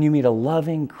 and you meet a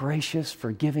loving, gracious,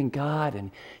 forgiving God,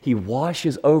 and He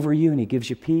washes over you and He gives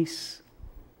you peace.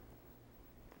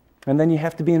 And then you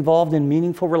have to be involved in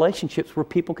meaningful relationships where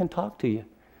people can talk to you.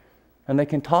 And they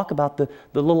can talk about the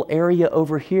little area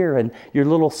over here and your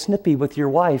little snippy with your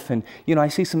wife. And, I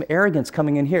see some arrogance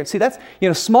coming in here. See, that's,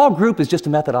 small group is just a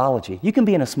methodology. You can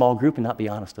be in a small group and not be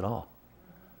honest at all.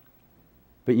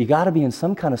 But you got to be in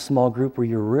some kind of small group where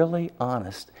you're really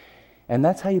honest. And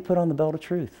that's how you put on the belt of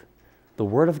truth. The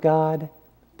Word of God,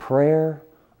 prayer,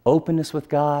 openness with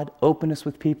God, openness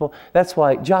with people. That's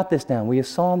why, jot this down. We have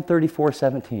Psalm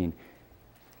 34:17.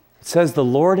 It says, the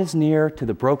Lord is near to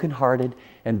the brokenhearted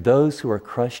and those who are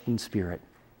crushed in spirit.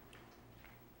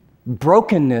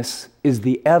 Brokenness is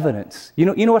the evidence. You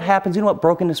know what happens? You know what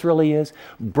brokenness really is?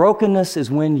 Brokenness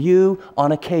is when you,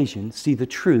 on occasion, see the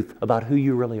truth about who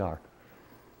you really are.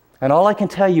 And all I can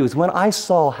tell you is when I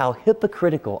saw how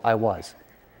hypocritical I was,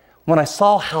 when I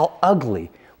saw how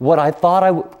ugly what I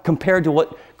thought compared to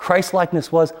what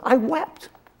Christ-likeness was, I wept.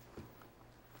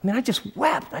 I just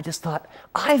wept. I just thought,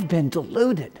 I've been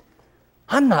deluded.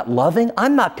 I'm not loving.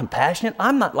 I'm not compassionate.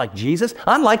 I'm not like Jesus.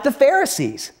 I'm like the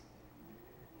Pharisees.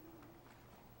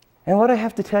 And what I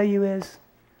have to tell you is,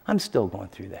 I'm still going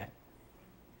through that.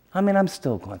 I'm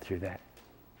still going through that.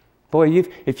 Boy,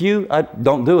 if you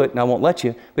don't do it, and I won't let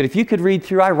you, but if you could read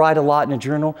through, I write a lot in a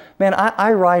journal. Man,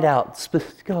 I write out,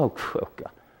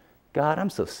 God, I'm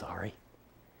so sorry.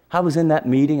 I was in that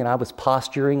meeting and I was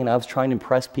posturing and I was trying to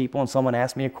impress people, and someone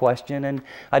asked me a question and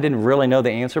I didn't really know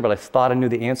the answer, but I thought I knew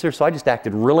the answer, so I just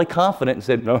acted really confident and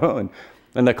said, no,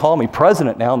 and they call me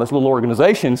president now in this little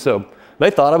organization, so they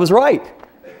thought I was right.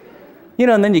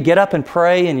 And then you get up and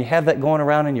pray and you have that going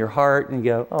around in your heart and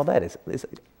you go, oh, that is.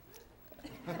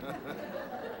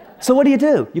 So what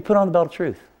do? You put on the belt of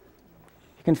truth.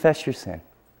 You confess your sin.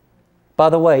 By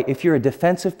the way, if you're a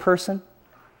defensive person,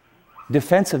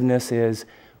 defensiveness is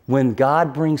when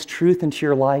God brings truth into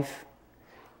your life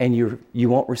and you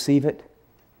won't receive it,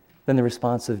 then the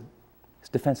response is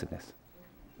defensiveness.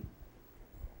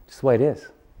 Just the way it is.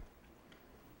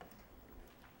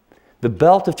 The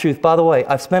belt of truth, by the way,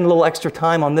 I've spent a little extra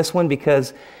time on this one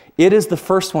because it is the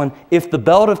first one. If the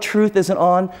belt of truth isn't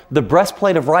on, the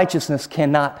breastplate of righteousness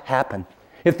cannot happen.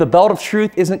 If the belt of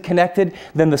truth isn't connected,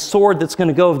 then the sword that's going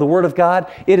to go of the Word of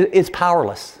God, it is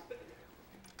powerless.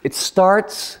 It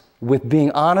starts with being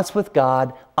honest with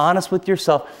God, honest with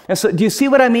yourself. And so do you see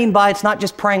what I mean by it's not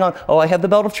just praying on, oh, I have the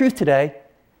belt of truth today.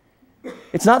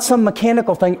 It's not some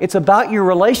mechanical thing. It's about your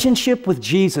relationship with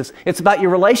Jesus. It's about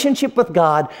your relationship with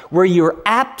God where you're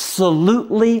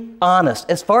absolutely honest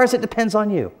as far as it depends on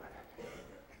you.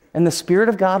 And the Spirit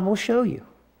of God will show you.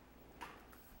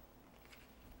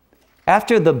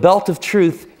 After the belt of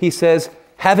truth, he says,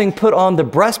 having put on the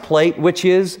breastplate, which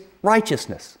is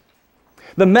righteousness.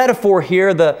 The metaphor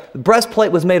here, the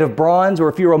breastplate was made of bronze, or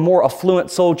if you're a more affluent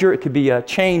soldier, it could be a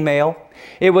chain mail.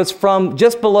 It was from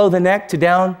just below the neck to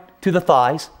down to the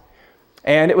thighs,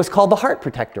 and it was called the heart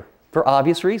protector for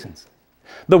obvious reasons.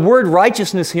 The word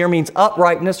righteousness here means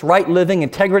uprightness, right living,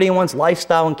 integrity in one's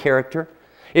lifestyle and character.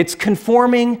 It's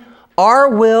conforming our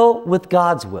will with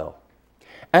God's will.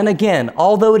 And again,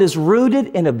 although it is rooted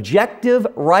in objective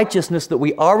righteousness that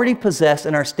we already possess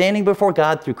and are standing before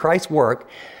God through Christ's work,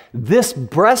 this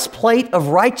breastplate of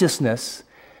righteousness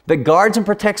that guards and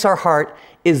protects our heart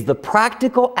is the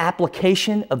practical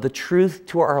application of the truth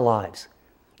to our lives.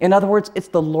 In other words, it's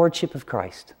the lordship of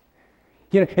Christ.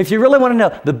 You know, if you really want to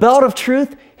know, the belt of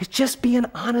truth is just being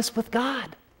honest with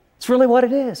God. It's really what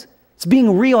it is. It's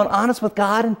being real and honest with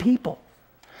God and people.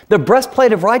 The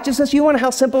breastplate of righteousness, you want to know how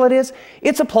simple it is?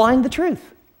 It's applying the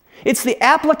truth. It's the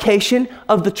application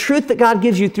of the truth that God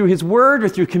gives you through His Word or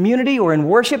through community or in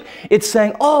worship. It's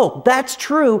saying, oh, that's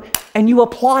true, and you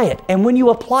apply it. And when you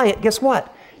apply it, guess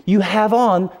what? You have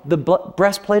on the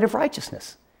breastplate of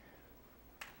righteousness.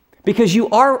 Because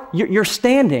you're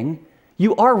standing,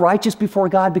 you are righteous before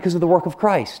God because of the work of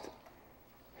Christ.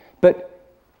 But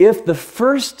if the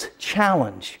first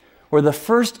challenge or the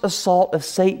first assault of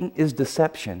Satan is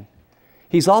deception,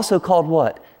 he's also called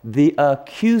what? The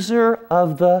accuser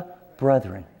of the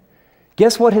brethren.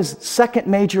 Guess what his second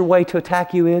major way to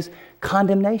attack you is?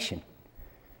 Condemnation.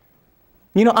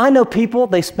 You know, I know people,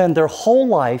 they spend their whole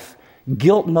life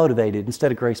guilt motivated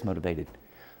instead of grace motivated.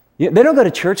 They don't go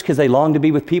to church because they long to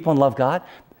be with people and love God.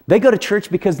 They go to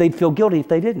church because they'd feel guilty if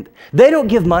they didn't. They don't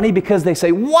give money because they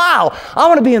say, wow, I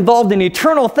want to be involved in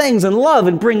eternal things and love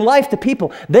and bring life to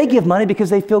people. They give money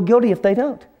because they feel guilty if they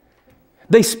don't.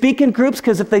 They speak in groups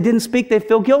because if they didn't speak, they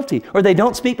feel guilty. Or they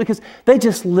don't speak because they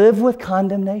just live with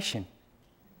condemnation.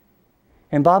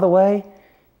 And by the way,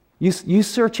 you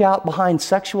search out behind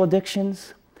sexual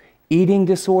addictions, eating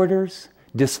disorders,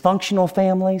 dysfunctional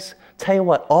families. Tell you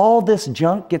what, all this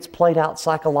junk gets played out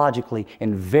psychologically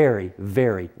in very,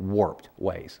 very warped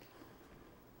ways.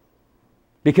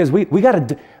 Because we got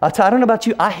to, I don't know about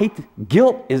you, I hate,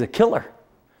 guilt is a killer.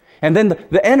 And then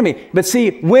the enemy. But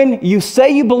see, when you say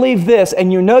you believe this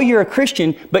and you know you're a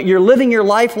Christian, but you're living your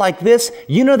life like this,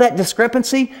 you know that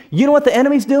discrepancy? You know what the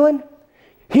enemy's doing?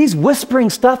 He's whispering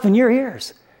stuff in your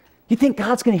ears. You think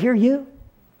God's going to hear you?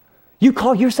 You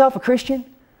call yourself a Christian?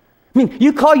 I mean,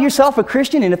 you call yourself a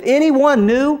Christian, and if anyone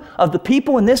knew of the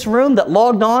people in this room that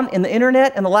logged on in the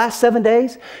internet in the last 7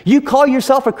 days, you call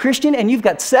yourself a Christian and you've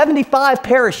got 75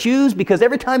 pair of shoes because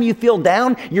every time you feel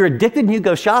down, you're addicted and you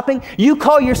go shopping. You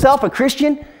call yourself a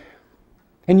Christian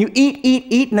and you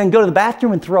eat, and then go to the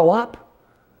bathroom and throw up.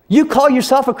 You call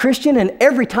yourself a Christian, and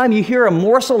every time you hear a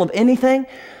morsel of anything,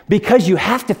 because you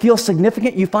have to feel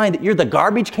significant, you find that you're the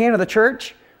garbage can of the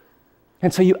church.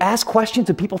 And so you ask questions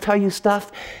and people tell you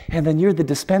stuff, and then you're the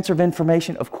dispenser of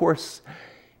information, of course,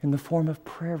 in the form of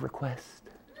prayer requests.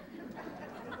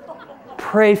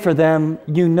 Pray for them.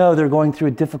 You know they're going through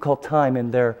a difficult time in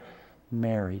their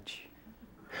marriage.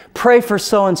 Pray for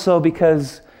so-and-so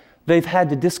because they've had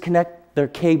to disconnect their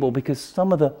cable because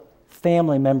some of the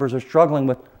family members are struggling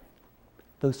with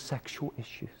those sexual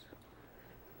issues.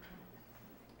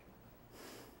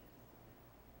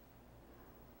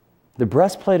 The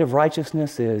breastplate of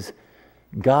righteousness is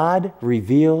God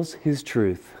reveals His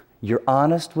truth. You're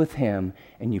honest with Him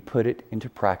and you put it into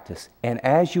practice. And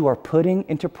as you are putting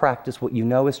into practice what you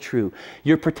know is true,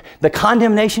 the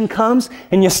condemnation comes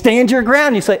and you stand your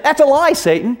ground. You say, that's a lie,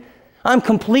 Satan. I'm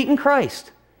complete in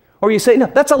Christ. Or you say, no,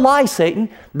 that's a lie, Satan.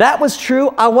 That was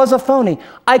true. I was a phony.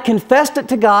 I confessed it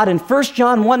to God, and 1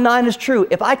 John 1:9 is true.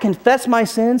 If I confess my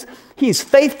sins, He's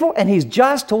faithful and He's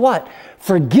just to what?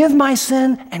 Forgive my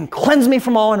sin and cleanse me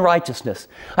from all unrighteousness.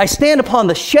 I stand upon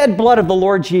the shed blood of the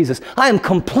Lord Jesus. I am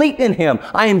complete in Him.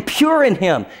 I am pure in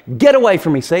Him. Get away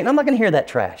from me, Satan. I'm not going to hear that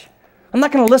trash. I'm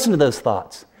not going to listen to those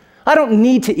thoughts. I don't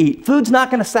need to eat. Food's not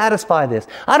going to satisfy this.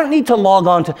 I don't need to log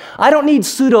on to, I don't need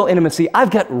pseudo-intimacy. I've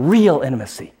got real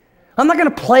intimacy. I'm not going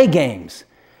to play games.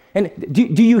 And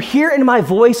do you hear in my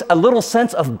voice a little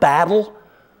sense of battle?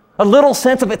 A little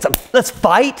sense of let's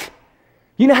fight?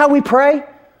 You know how we pray?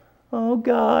 Oh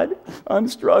God, I'm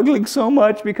struggling so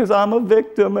much because I'm a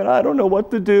victim and I don't know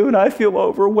what to do and I feel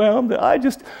overwhelmed. I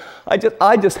just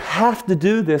have to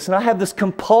do this, and I have this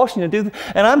compulsion to do this,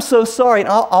 and I'm so sorry. And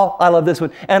I love this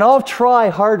one. And I'll try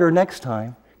harder next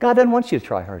time. God doesn't want you to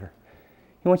try harder.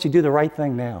 He wants you to do the right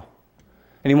thing now.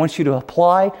 And He wants you to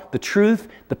apply the truth,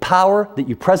 the power that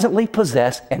you presently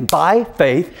possess, and by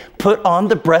faith, put on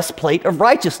the breastplate of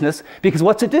righteousness, because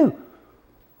what's it do?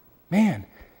 Man,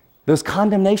 those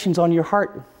condemnations on your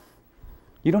heart,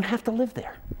 you don't have to live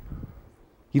there.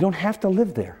 You don't have to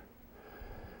live there.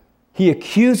 He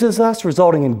accuses us,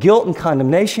 resulting in guilt and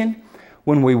condemnation.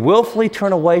 When we willfully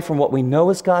turn away from what we know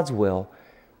is God's will,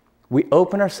 we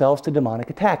open ourselves to demonic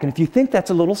attack. And if you think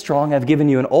that's a little strong, I've given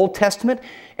you an Old Testament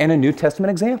and a New Testament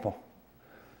example.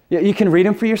 You can read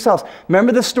them for yourselves.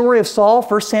 Remember the story of Saul,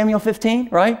 1 Samuel 15,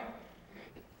 right?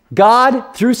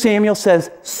 God, through Samuel, says,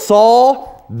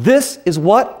 Saul, this is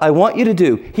what I want you to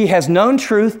do. He has known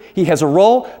truth. He has a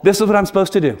role. This is what I'm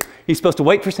supposed to do. He's supposed to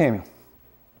wait for Samuel.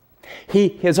 He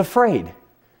is afraid.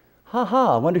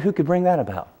 I wonder who could bring that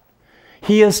about.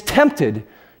 He is tempted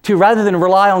to, rather than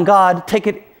rely on God, take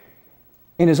it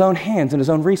in his own hands and his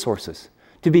own resources,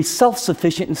 to be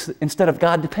self-sufficient instead of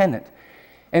God-dependent.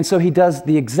 And so he does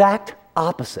the exact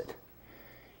opposite.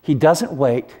 He doesn't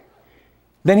wait.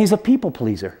 Then he's a people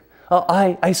pleaser. Oh,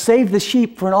 I saved the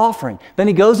sheep for an offering. Then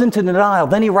he goes into denial.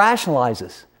 Then he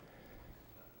rationalizes.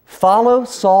 Follow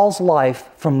Saul's life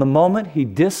from the moment he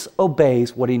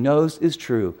disobeys what he knows is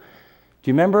true. Do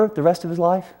you remember the rest of his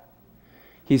life?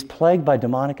 He's plagued by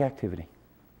demonic activity.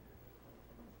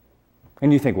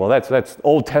 And you think, well, that's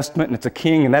Old Testament and it's a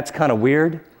king and that's kind of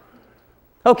weird.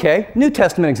 Okay, New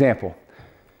Testament example.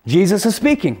 Jesus is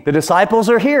speaking. The disciples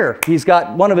are here. He's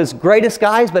got one of his greatest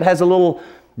guys but has a little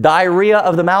diarrhea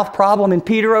of the mouth problem in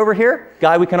Peter over here,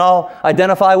 guy we can all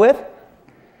identify with.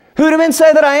 Who do men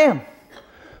say that I am?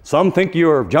 Some think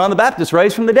you're John the Baptist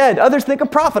raised from the dead. Others think a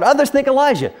prophet. Others think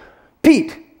Elijah.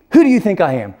 Pete, who do you think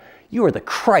I am? You are the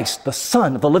Christ, the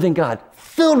Son of the living God,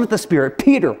 filled with the Spirit.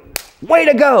 Peter, way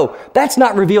to go. That's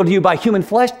not revealed to you by human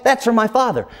flesh. That's from my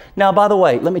Father. Now, by the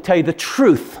way, let me tell you the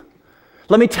truth.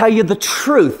 Let me tell you the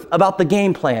truth about the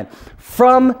game plan.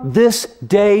 From this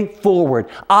day forward,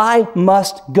 I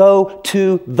must go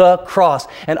to the cross,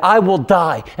 and I will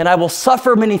die, and I will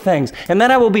suffer many things, and then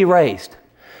I will be raised.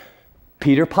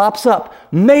 Peter pops up.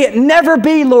 May it never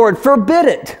be, Lord, forbid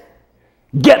it.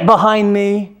 Get behind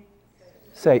me,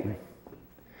 Satan.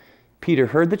 Peter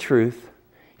heard the truth.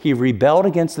 He rebelled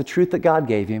against the truth that God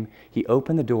gave him. He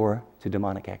opened the door to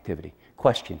demonic activity.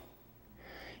 Question: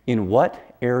 in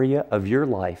what area of your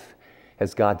life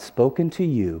has God spoken to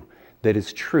you that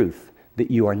is truth that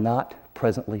you are not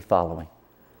presently following?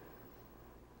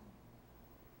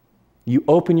 You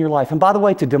open your life. And by the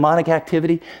way, to demonic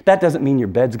activity, that doesn't mean your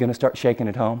bed's going to start shaking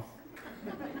at home.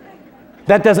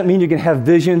 That doesn't mean you're going to have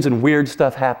visions and weird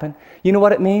stuff happen. You know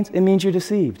what it means? It means you're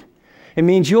deceived. It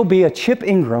means you'll be a Chip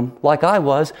Ingram, like I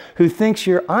was, who thinks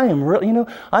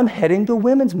I'm heading the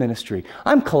women's ministry.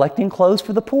 I'm collecting clothes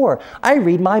for the poor. I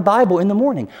read my Bible in the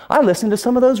morning. I listen to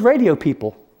some of those radio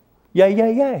people. Yay,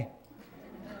 yay, yay.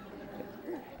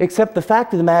 Except the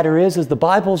fact of the matter is the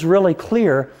Bible's really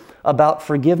clear about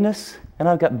forgiveness, and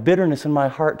I've got bitterness in my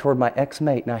heart toward my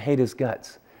ex-mate, and I hate his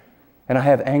guts, and I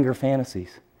have anger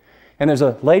fantasies. And there's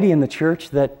a lady in the church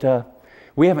that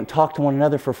we haven't talked to one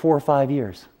another for 4 or 5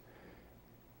 years.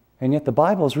 And yet the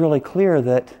Bible is really clear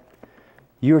that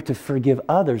you are to forgive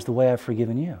others the way I've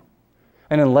forgiven you.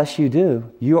 And unless you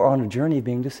do, you are on a journey of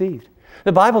being deceived.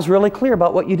 The Bible's really clear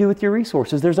about what you do with your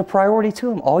resources. There's a priority to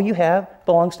them. All you have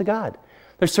belongs to God.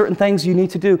 There's certain things you need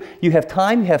to do. You have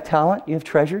time, you have talent, you have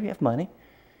treasure, you have money.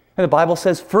 And the Bible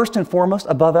says, first and foremost,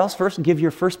 above else, first give your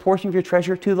first portion of your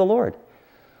treasure to the Lord.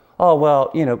 Oh,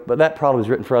 well, but that probably was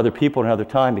written for other people another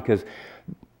time because,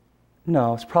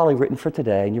 no, it's probably written for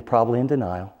today and you're probably in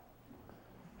denial.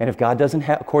 And if God doesn't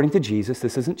have, according to Jesus,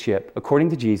 this isn't Chip,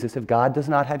 according to Jesus, if God does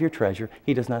not have your treasure,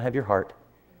 He does not have your heart.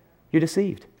 You're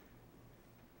deceived.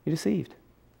 You're deceived.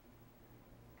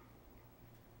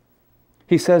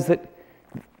 He says that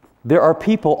there are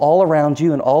people all around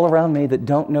you and all around me that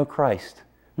don't know Christ,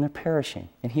 and they're perishing,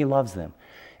 and He loves them.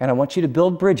 And I want you to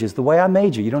build bridges the way I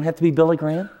made you. You don't have to be Billy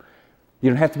Graham.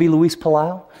 You don't have to be Luis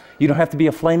Palau. You don't have to be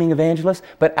a flaming evangelist.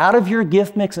 But out of your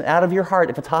gift mix and out of your heart,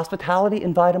 if it's hospitality,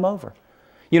 invite them over.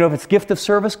 If it's gift of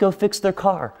service, go fix their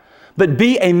car. But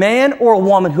be a man or a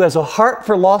woman who has a heart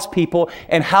for lost people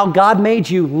and how God made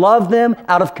you love them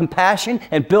out of compassion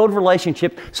and build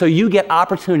relationship so you get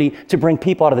opportunity to bring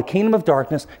people out of the kingdom of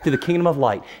darkness to the kingdom of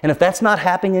light. And if that's not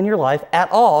happening in your life at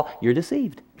all, you're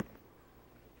deceived.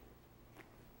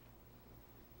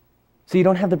 So you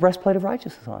don't have the breastplate of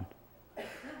righteousness on.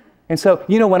 And so,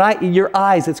 when your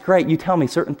eyes, it's great, you tell me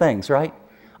certain things, right?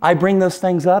 I bring those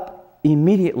things up.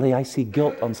 Immediately I see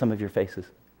guilt on some of your faces.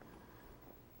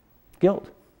 Guilt.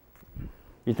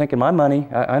 You're thinking, my money,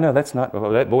 I know that's not,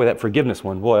 that forgiveness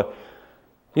one, boy.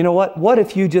 You know what? What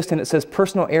if you and it says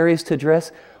personal areas to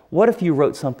address, what if you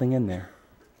wrote something in there?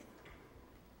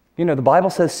 The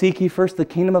Bible says, seek ye first the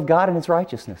kingdom of God and His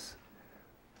righteousness.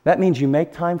 That means you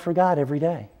make time for God every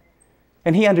day.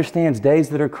 And He understands days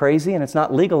that are crazy, and it's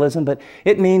not legalism, but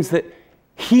it means that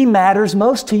He matters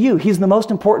most to you. He's the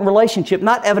most important relationship,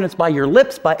 not evidenced by your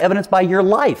lips, by evidenced by your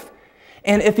life.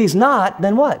 And if he's not,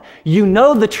 then what? You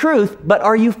know the truth, but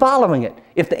are you following it?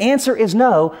 If the answer is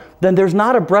no, then there's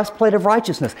not a breastplate of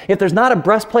righteousness. If there's not a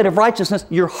breastplate of righteousness,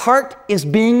 your heart is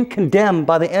being condemned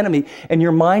by the enemy and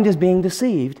your mind is being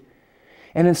deceived.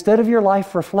 And instead of your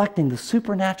life reflecting the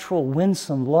supernatural,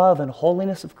 winsome love and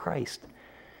holiness of Christ,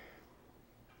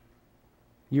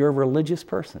 you're a religious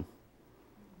person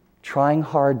trying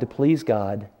hard to please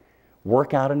God,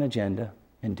 work out an agenda,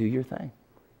 and do your thing.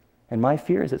 And my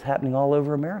fear is it's happening all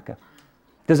over America.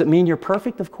 Does it mean you're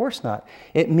perfect? Of course not.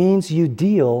 It means you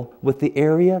deal with the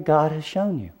area God has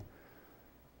shown you.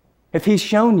 If He's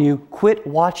shown you, quit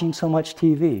watching so much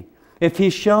TV. If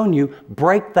He's shown you,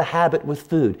 break the habit with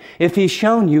food. If He's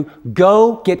shown you,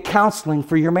 go get counseling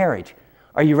for your marriage.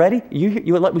 Are you ready?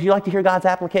 Would you like to hear God's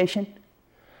application?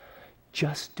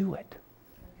 Just do it.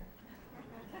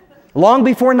 Long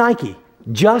before Nike,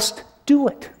 just do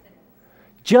it.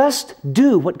 Just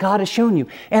do what God has shown you.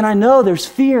 And I know there's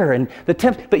fear and the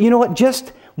tempt, but you know what?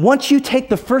 Just once you take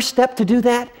the first step to do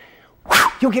that,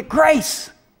 you'll get grace.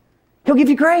 He'll give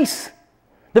you grace.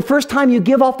 The first time you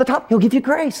give off the top, He'll give you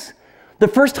grace. The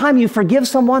first time you forgive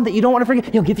someone that you don't want to forgive,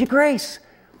 He'll give you grace.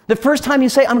 The first time you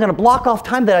say, I'm going to block off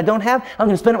time that I don't have, I'm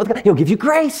going to spend it with God, He'll give you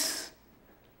grace.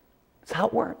 That's how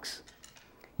it works.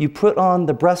 You put on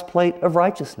the breastplate of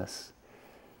righteousness.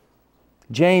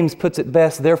 James puts it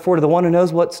best, therefore, to the one who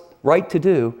knows what's right to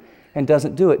do and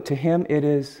doesn't do it, to him it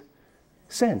is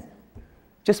sin.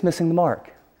 Just missing the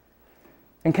mark.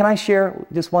 And can I share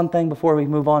just one thing before we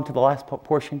move on to the last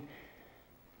portion?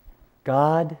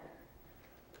 God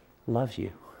loves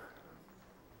you.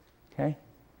 Okay?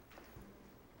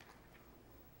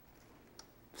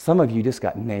 Some of you just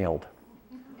got nailed.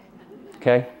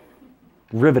 Okay?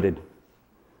 Riveted.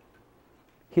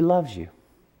 He loves you.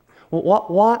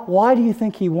 Why do you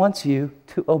think He wants you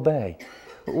to obey?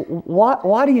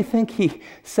 Why do you think He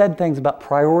said things about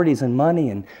priorities and money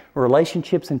and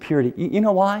relationships and purity? You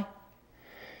know why?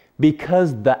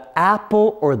 Because the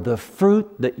apple or the fruit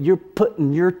that you're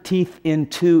putting your teeth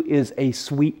into is a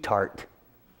sweet tart.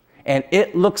 And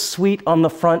it looks sweet on the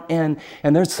front end,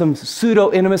 and there's some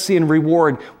pseudo-intimacy and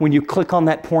reward when you click on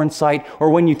that porn site, or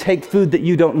when you take food that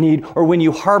you don't need, or when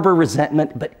you harbor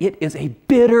resentment, but it is a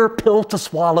bitter pill to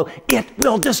swallow. It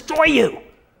will destroy you.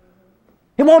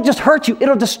 It won't just hurt you,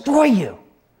 it'll destroy you.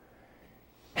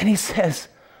 And He says,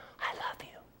 I love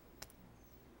you.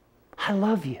 I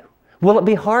love you. Will it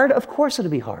be hard? Of course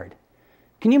it'll be hard.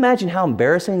 Can you imagine how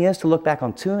embarrassing it is to look back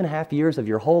on 2.5 years of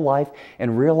your whole life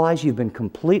and realize you've been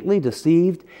completely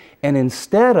deceived, and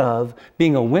instead of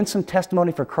being a winsome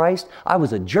testimony for Christ, I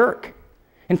was a jerk.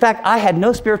 In fact, I had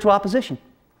no spiritual opposition.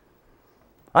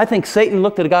 I think Satan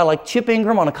looked at a guy like Chip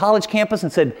Ingram on a college campus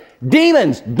and said,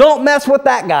 demons, don't mess with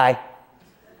that guy.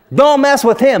 Don't mess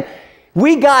with him.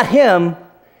 We got him.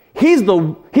 He's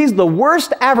the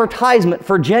worst advertisement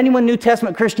for genuine New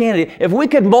Testament Christianity. If we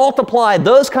could multiply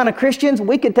those kind of Christians,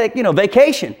 we could take,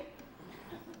 vacation.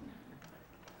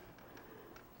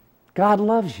 God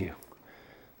loves you.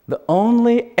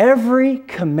 Every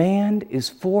command is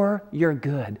for your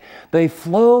good. They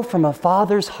flow from a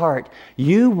Father's heart.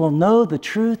 You will know the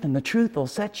truth, and the truth will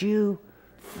set you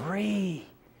free.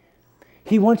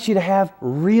 He wants you to have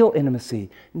real intimacy,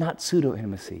 not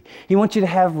pseudo-intimacy. He wants you to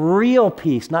have real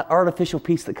peace, not artificial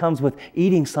peace that comes with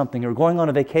eating something or going on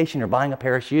a vacation or buying a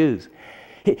pair of shoes.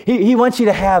 He wants you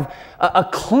to have a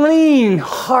clean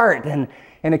heart and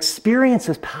experience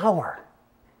His power.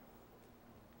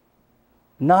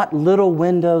 Not little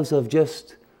windows of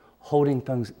just holding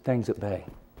things at bay.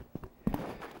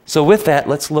 So with that,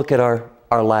 let's look at our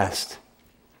last.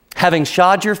 Having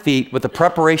shod your feet with the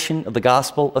preparation of the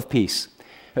gospel of peace.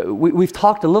 We've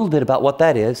talked a little bit about what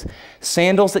that is.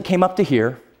 Sandals that came up to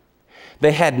here.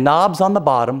 They had knobs on the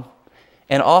bottom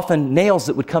and often nails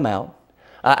that would come out.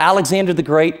 Alexander the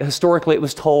Great, historically it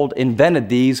was told, invented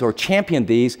these or championed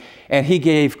these, and he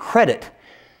gave credit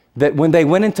that when they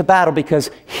went into battle,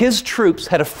 because his troops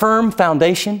had a firm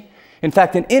foundation. In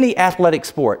fact, in any athletic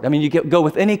sport, you go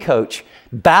with any coach,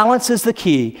 balance is the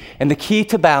key, and the key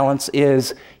to balance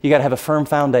is you got to have a firm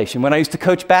foundation. When I used to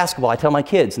coach basketball, I tell my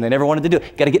kids, and they never wanted to do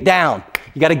it, you got to get down.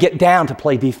 You got to get down to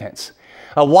play defense.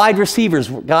 Wide receivers,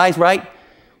 guys, right?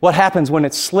 What happens when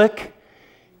it's slick?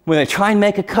 When they try and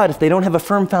make a cut, if they don't have a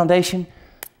firm foundation,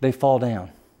 they fall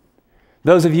down.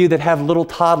 Those of you that have little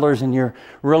toddlers and you're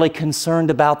really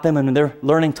concerned about them and they're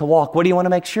learning to walk, what do you want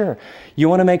to make sure? You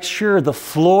want to make sure the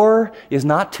floor is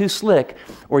not too slick,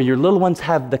 or your little ones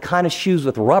have the kind of shoes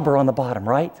with rubber on the bottom,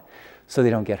 right? So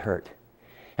they don't get hurt.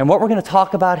 And what we're going to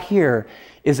talk about here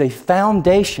is a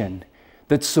foundation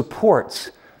that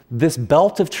supports this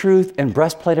belt of truth and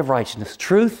breastplate of righteousness.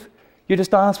 Truth, You're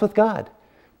just honest with God.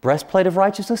 Breastplate of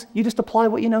righteousness, you just apply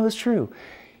what you know is true.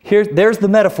 There's the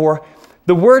metaphor.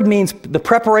 The word means, the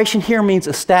preparation here means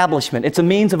establishment. It's a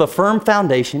means of a firm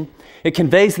foundation. It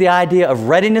conveys the idea of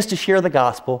readiness to share the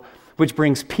gospel, which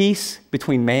brings peace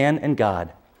between man and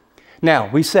God. Now,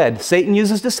 we said Satan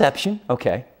uses deception,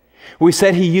 okay. We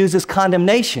said he uses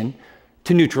condemnation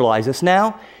to neutralize us.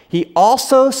 Now, he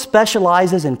also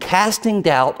specializes in casting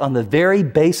doubt on the very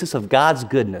basis of God's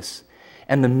goodness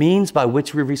and the means by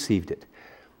which we received it,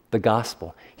 the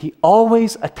gospel. He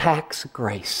always attacks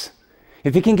grace.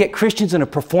 If he can get Christians in a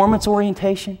performance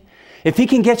orientation, if he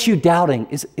can get you doubting,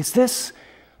 is this,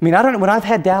 I mean, I don't know, when I've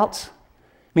had doubts,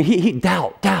 I mean, he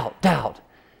doubt.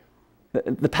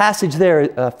 The passage there,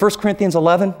 1 Corinthians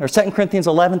 11, or 2 Corinthians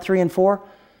 11, 3 and 4,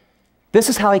 this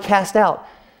is how he cast out.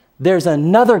 There's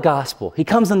another gospel. He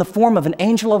comes in the form of an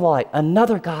angel of light,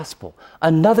 another gospel,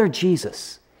 another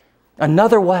Jesus,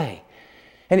 another way.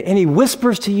 And he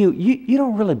whispers to you, you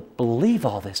don't really believe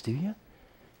all this, do you?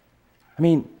 I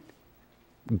mean,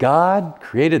 God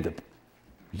created the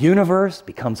universe,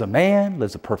 becomes a man,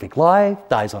 lives a perfect life,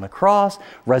 dies on a cross,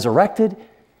 resurrected,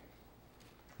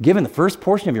 giving the first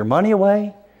portion of your money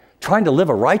away, trying to live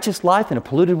a righteous life in a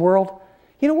polluted world.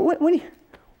 You know,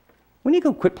 when you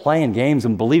go quit playing games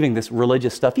and believing this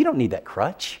religious stuff, you don't need that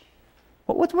crutch.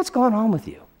 What's going on with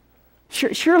you?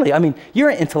 Surely, I mean, you're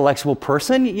an intellectual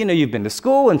person. You know, you've been to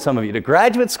school, and some of you to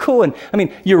graduate school, and I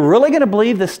mean, you're really going to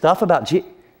believe this stuff about Jesus?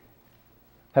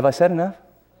 Have I said enough?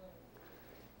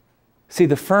 See,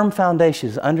 the firm foundation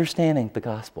is understanding the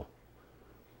gospel.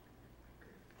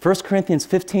 1 Corinthians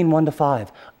 15, 1-5.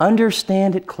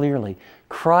 Understand it clearly.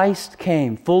 Christ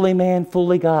came, fully man,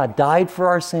 fully God, died for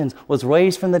our sins, was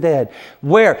raised from the dead.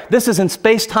 Where? This is in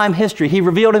space-time history. He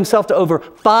revealed himself to over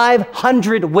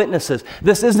 500 witnesses.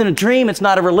 This isn't a dream. It's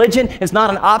not a religion. It's not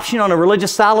an option on a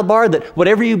religious salad bar that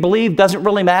whatever you believe doesn't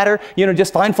really matter. You know,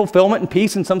 just find fulfillment and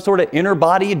peace in some sort of inner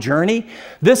body journey.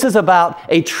 This is about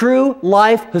a true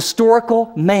life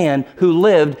historical man who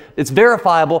lived. It's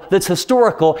verifiable. That's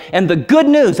historical. And the good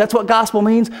news, that's what gospel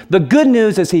means. The good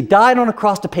news is he died on a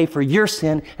cross to pay for your sin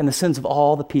and the sins of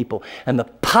all the people. And the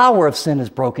power of sin is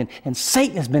broken, and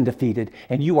Satan has been defeated,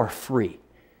 and you are free.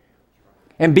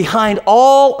 And behind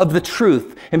all of the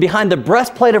truth and behind the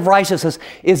breastplate of righteousness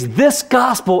is this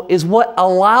gospel is what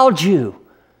allowed you.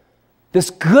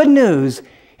 This good news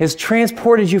has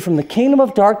transported you from the kingdom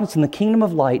of darkness and the kingdom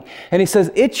of light. And he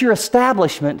says, it's your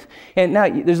establishment. And now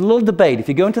there's a little debate. If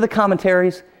you go into the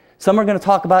commentaries, some are going to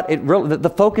talk about it. The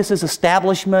focus is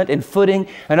establishment and footing,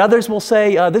 and others will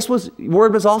say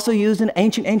word was also used in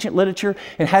ancient literature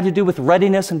and had to do with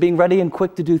readiness and being ready and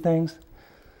quick to do things.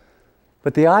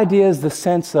 But the idea is the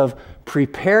sense of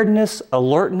preparedness,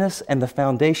 alertness, and the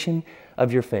foundation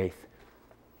of your faith.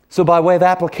 So by way of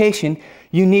application,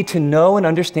 you need to know and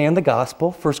understand the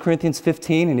gospel, 1 Corinthians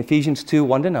 15 and Ephesians 2,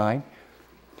 1-9.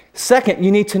 Second,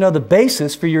 you need to know the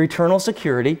basis for your eternal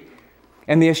security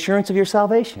and the assurance of your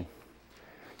salvation.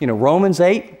 You know, Romans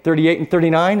 8, 38 and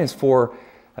 39 is for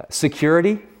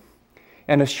security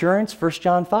and assurance, 1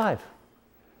 John 5.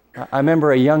 I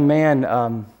remember a young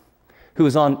man who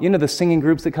was on, you know, the singing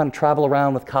groups that kind of travel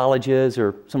around with colleges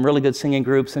or some really good singing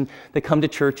groups, and they come to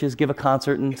churches, give a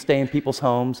concert, and stay in people's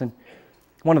homes. And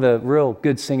one of the real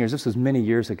good singers, this was many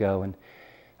years ago,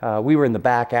 and we were in the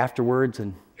back afterwards,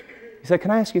 and he said, "Can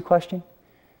I ask you a question?"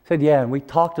 I said, "Yeah," and we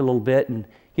talked a little bit, and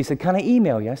he said, "Can I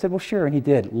email you?" I said, "Well, sure," and he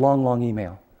did. Long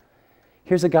email.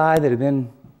 Here's a guy that had been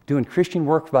doing Christian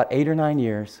work for about 8 or 9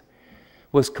 years,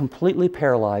 was completely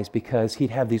paralyzed because he'd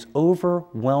have these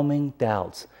overwhelming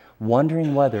doubts,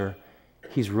 wondering whether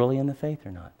he's really in the faith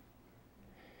or not.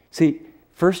 See,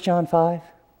 1 John 5,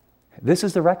 this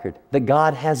is the record that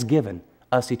God has given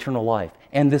us eternal life,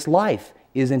 and this life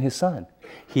is in his Son.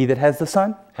 He that has the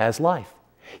Son has life.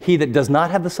 He that does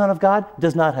not have the Son of God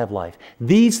does not have life.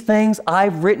 These things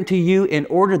I've written to you in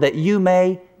order that you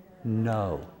may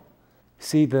know.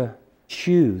 See, the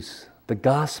shoes, the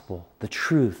gospel, the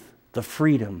truth, the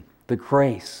freedom, the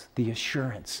grace, the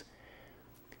assurance.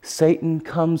 Satan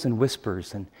comes and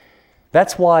whispers, and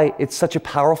that's why it's such a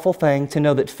powerful thing to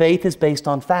know that faith is based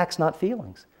on facts, not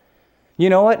feelings.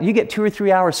 You know what? You get 2 or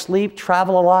 3 hours sleep,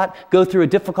 travel a lot, go through a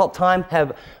difficult time,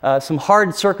 have some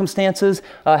hard circumstances,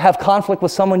 have conflict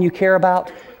with someone you care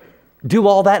about, do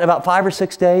all that in about 5 or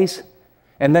 6 days,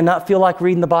 and then not feel like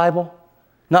reading the Bible,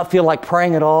 not feel like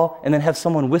praying at all, and then have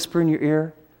someone whisper in your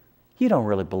ear. You don't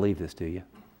really believe this, do you?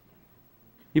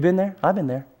 You been there? I've been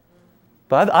there.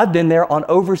 But I've been there on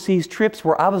overseas trips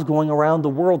where I was going around the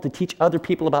world to teach other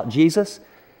people about Jesus,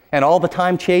 and all the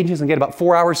time changes and get about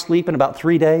 4 hours sleep in about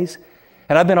 3 days.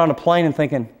 And I've been on a plane and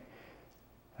thinking,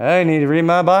 I need to read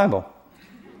my Bible.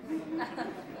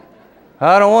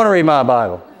 I don't want to read my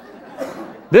Bible.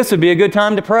 This would be a good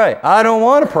time to pray. I don't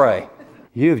want to pray.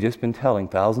 You have just been telling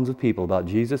thousands of people about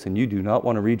Jesus and you do not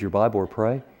want to read your Bible or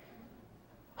pray?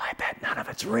 I bet none of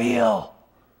it's real.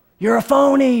 You're a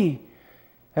phony.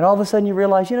 And all of a sudden you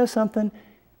realize, you know something?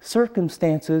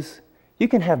 Circumstances, you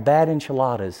can have bad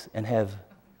enchiladas and have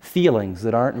feelings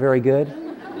that aren't very good.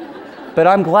 But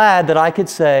I'm glad that I could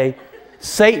say,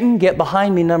 Satan, get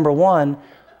behind me, number one.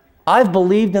 I've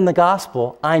believed in the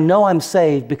gospel. I know I'm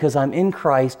saved because I'm in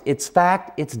Christ. It's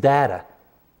fact, it's data.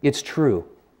 It's true.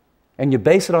 And you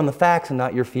base it on the facts and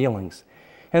not your feelings.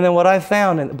 And then what I've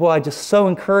found, and boy, I just so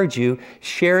encourage you,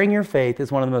 sharing your faith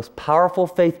is one of the most powerful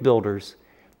faith builders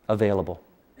available.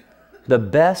 The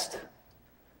best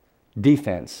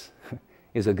defense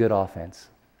is a good offense.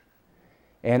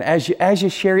 And as you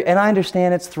share, and I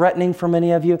understand it's threatening for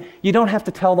many of you, you don't have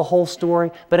to tell the whole story,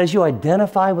 but as you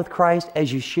identify with Christ,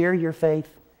 as you share your faith,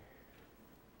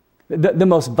 the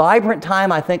most vibrant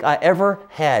time I think I ever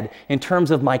had in terms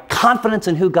of my confidence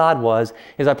in who God was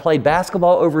is I played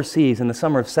basketball overseas in the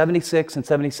summer of 76 and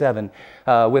 77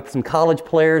 with some college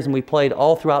players, and we played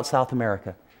all throughout South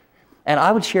America. And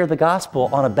I would share the gospel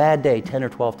on a bad day 10 or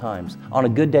 12 times, on a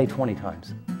good day 20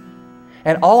 times.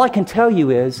 And all I can tell you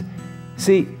is,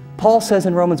 see, Paul says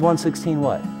in Romans 1:16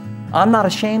 what? I'm not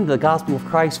ashamed of the gospel of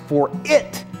Christ, for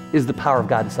it is the power of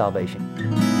God to salvation.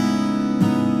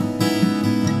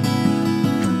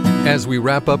 As we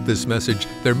wrap up this message,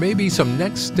 there may be some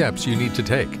next steps you need to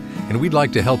take, and we'd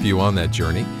like to help you on that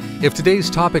journey. If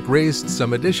today's topic raised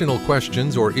some additional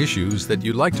questions or issues that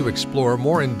you'd like to explore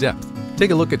more in depth, take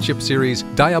a look at Chip Series'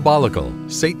 Diabolical,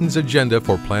 Satan's Agenda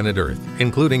for Planet Earth,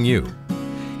 including you.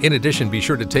 In addition, be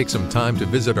sure to take some time to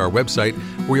visit our website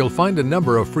where you'll find a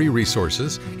number of free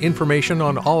resources, information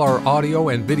on all our audio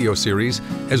and video series,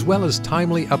 as well as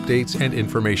timely updates and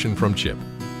information from Chip.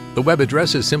 The web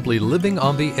address is simply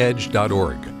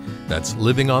livingontheedge.org. That's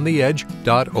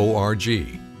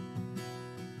livingontheedge.org.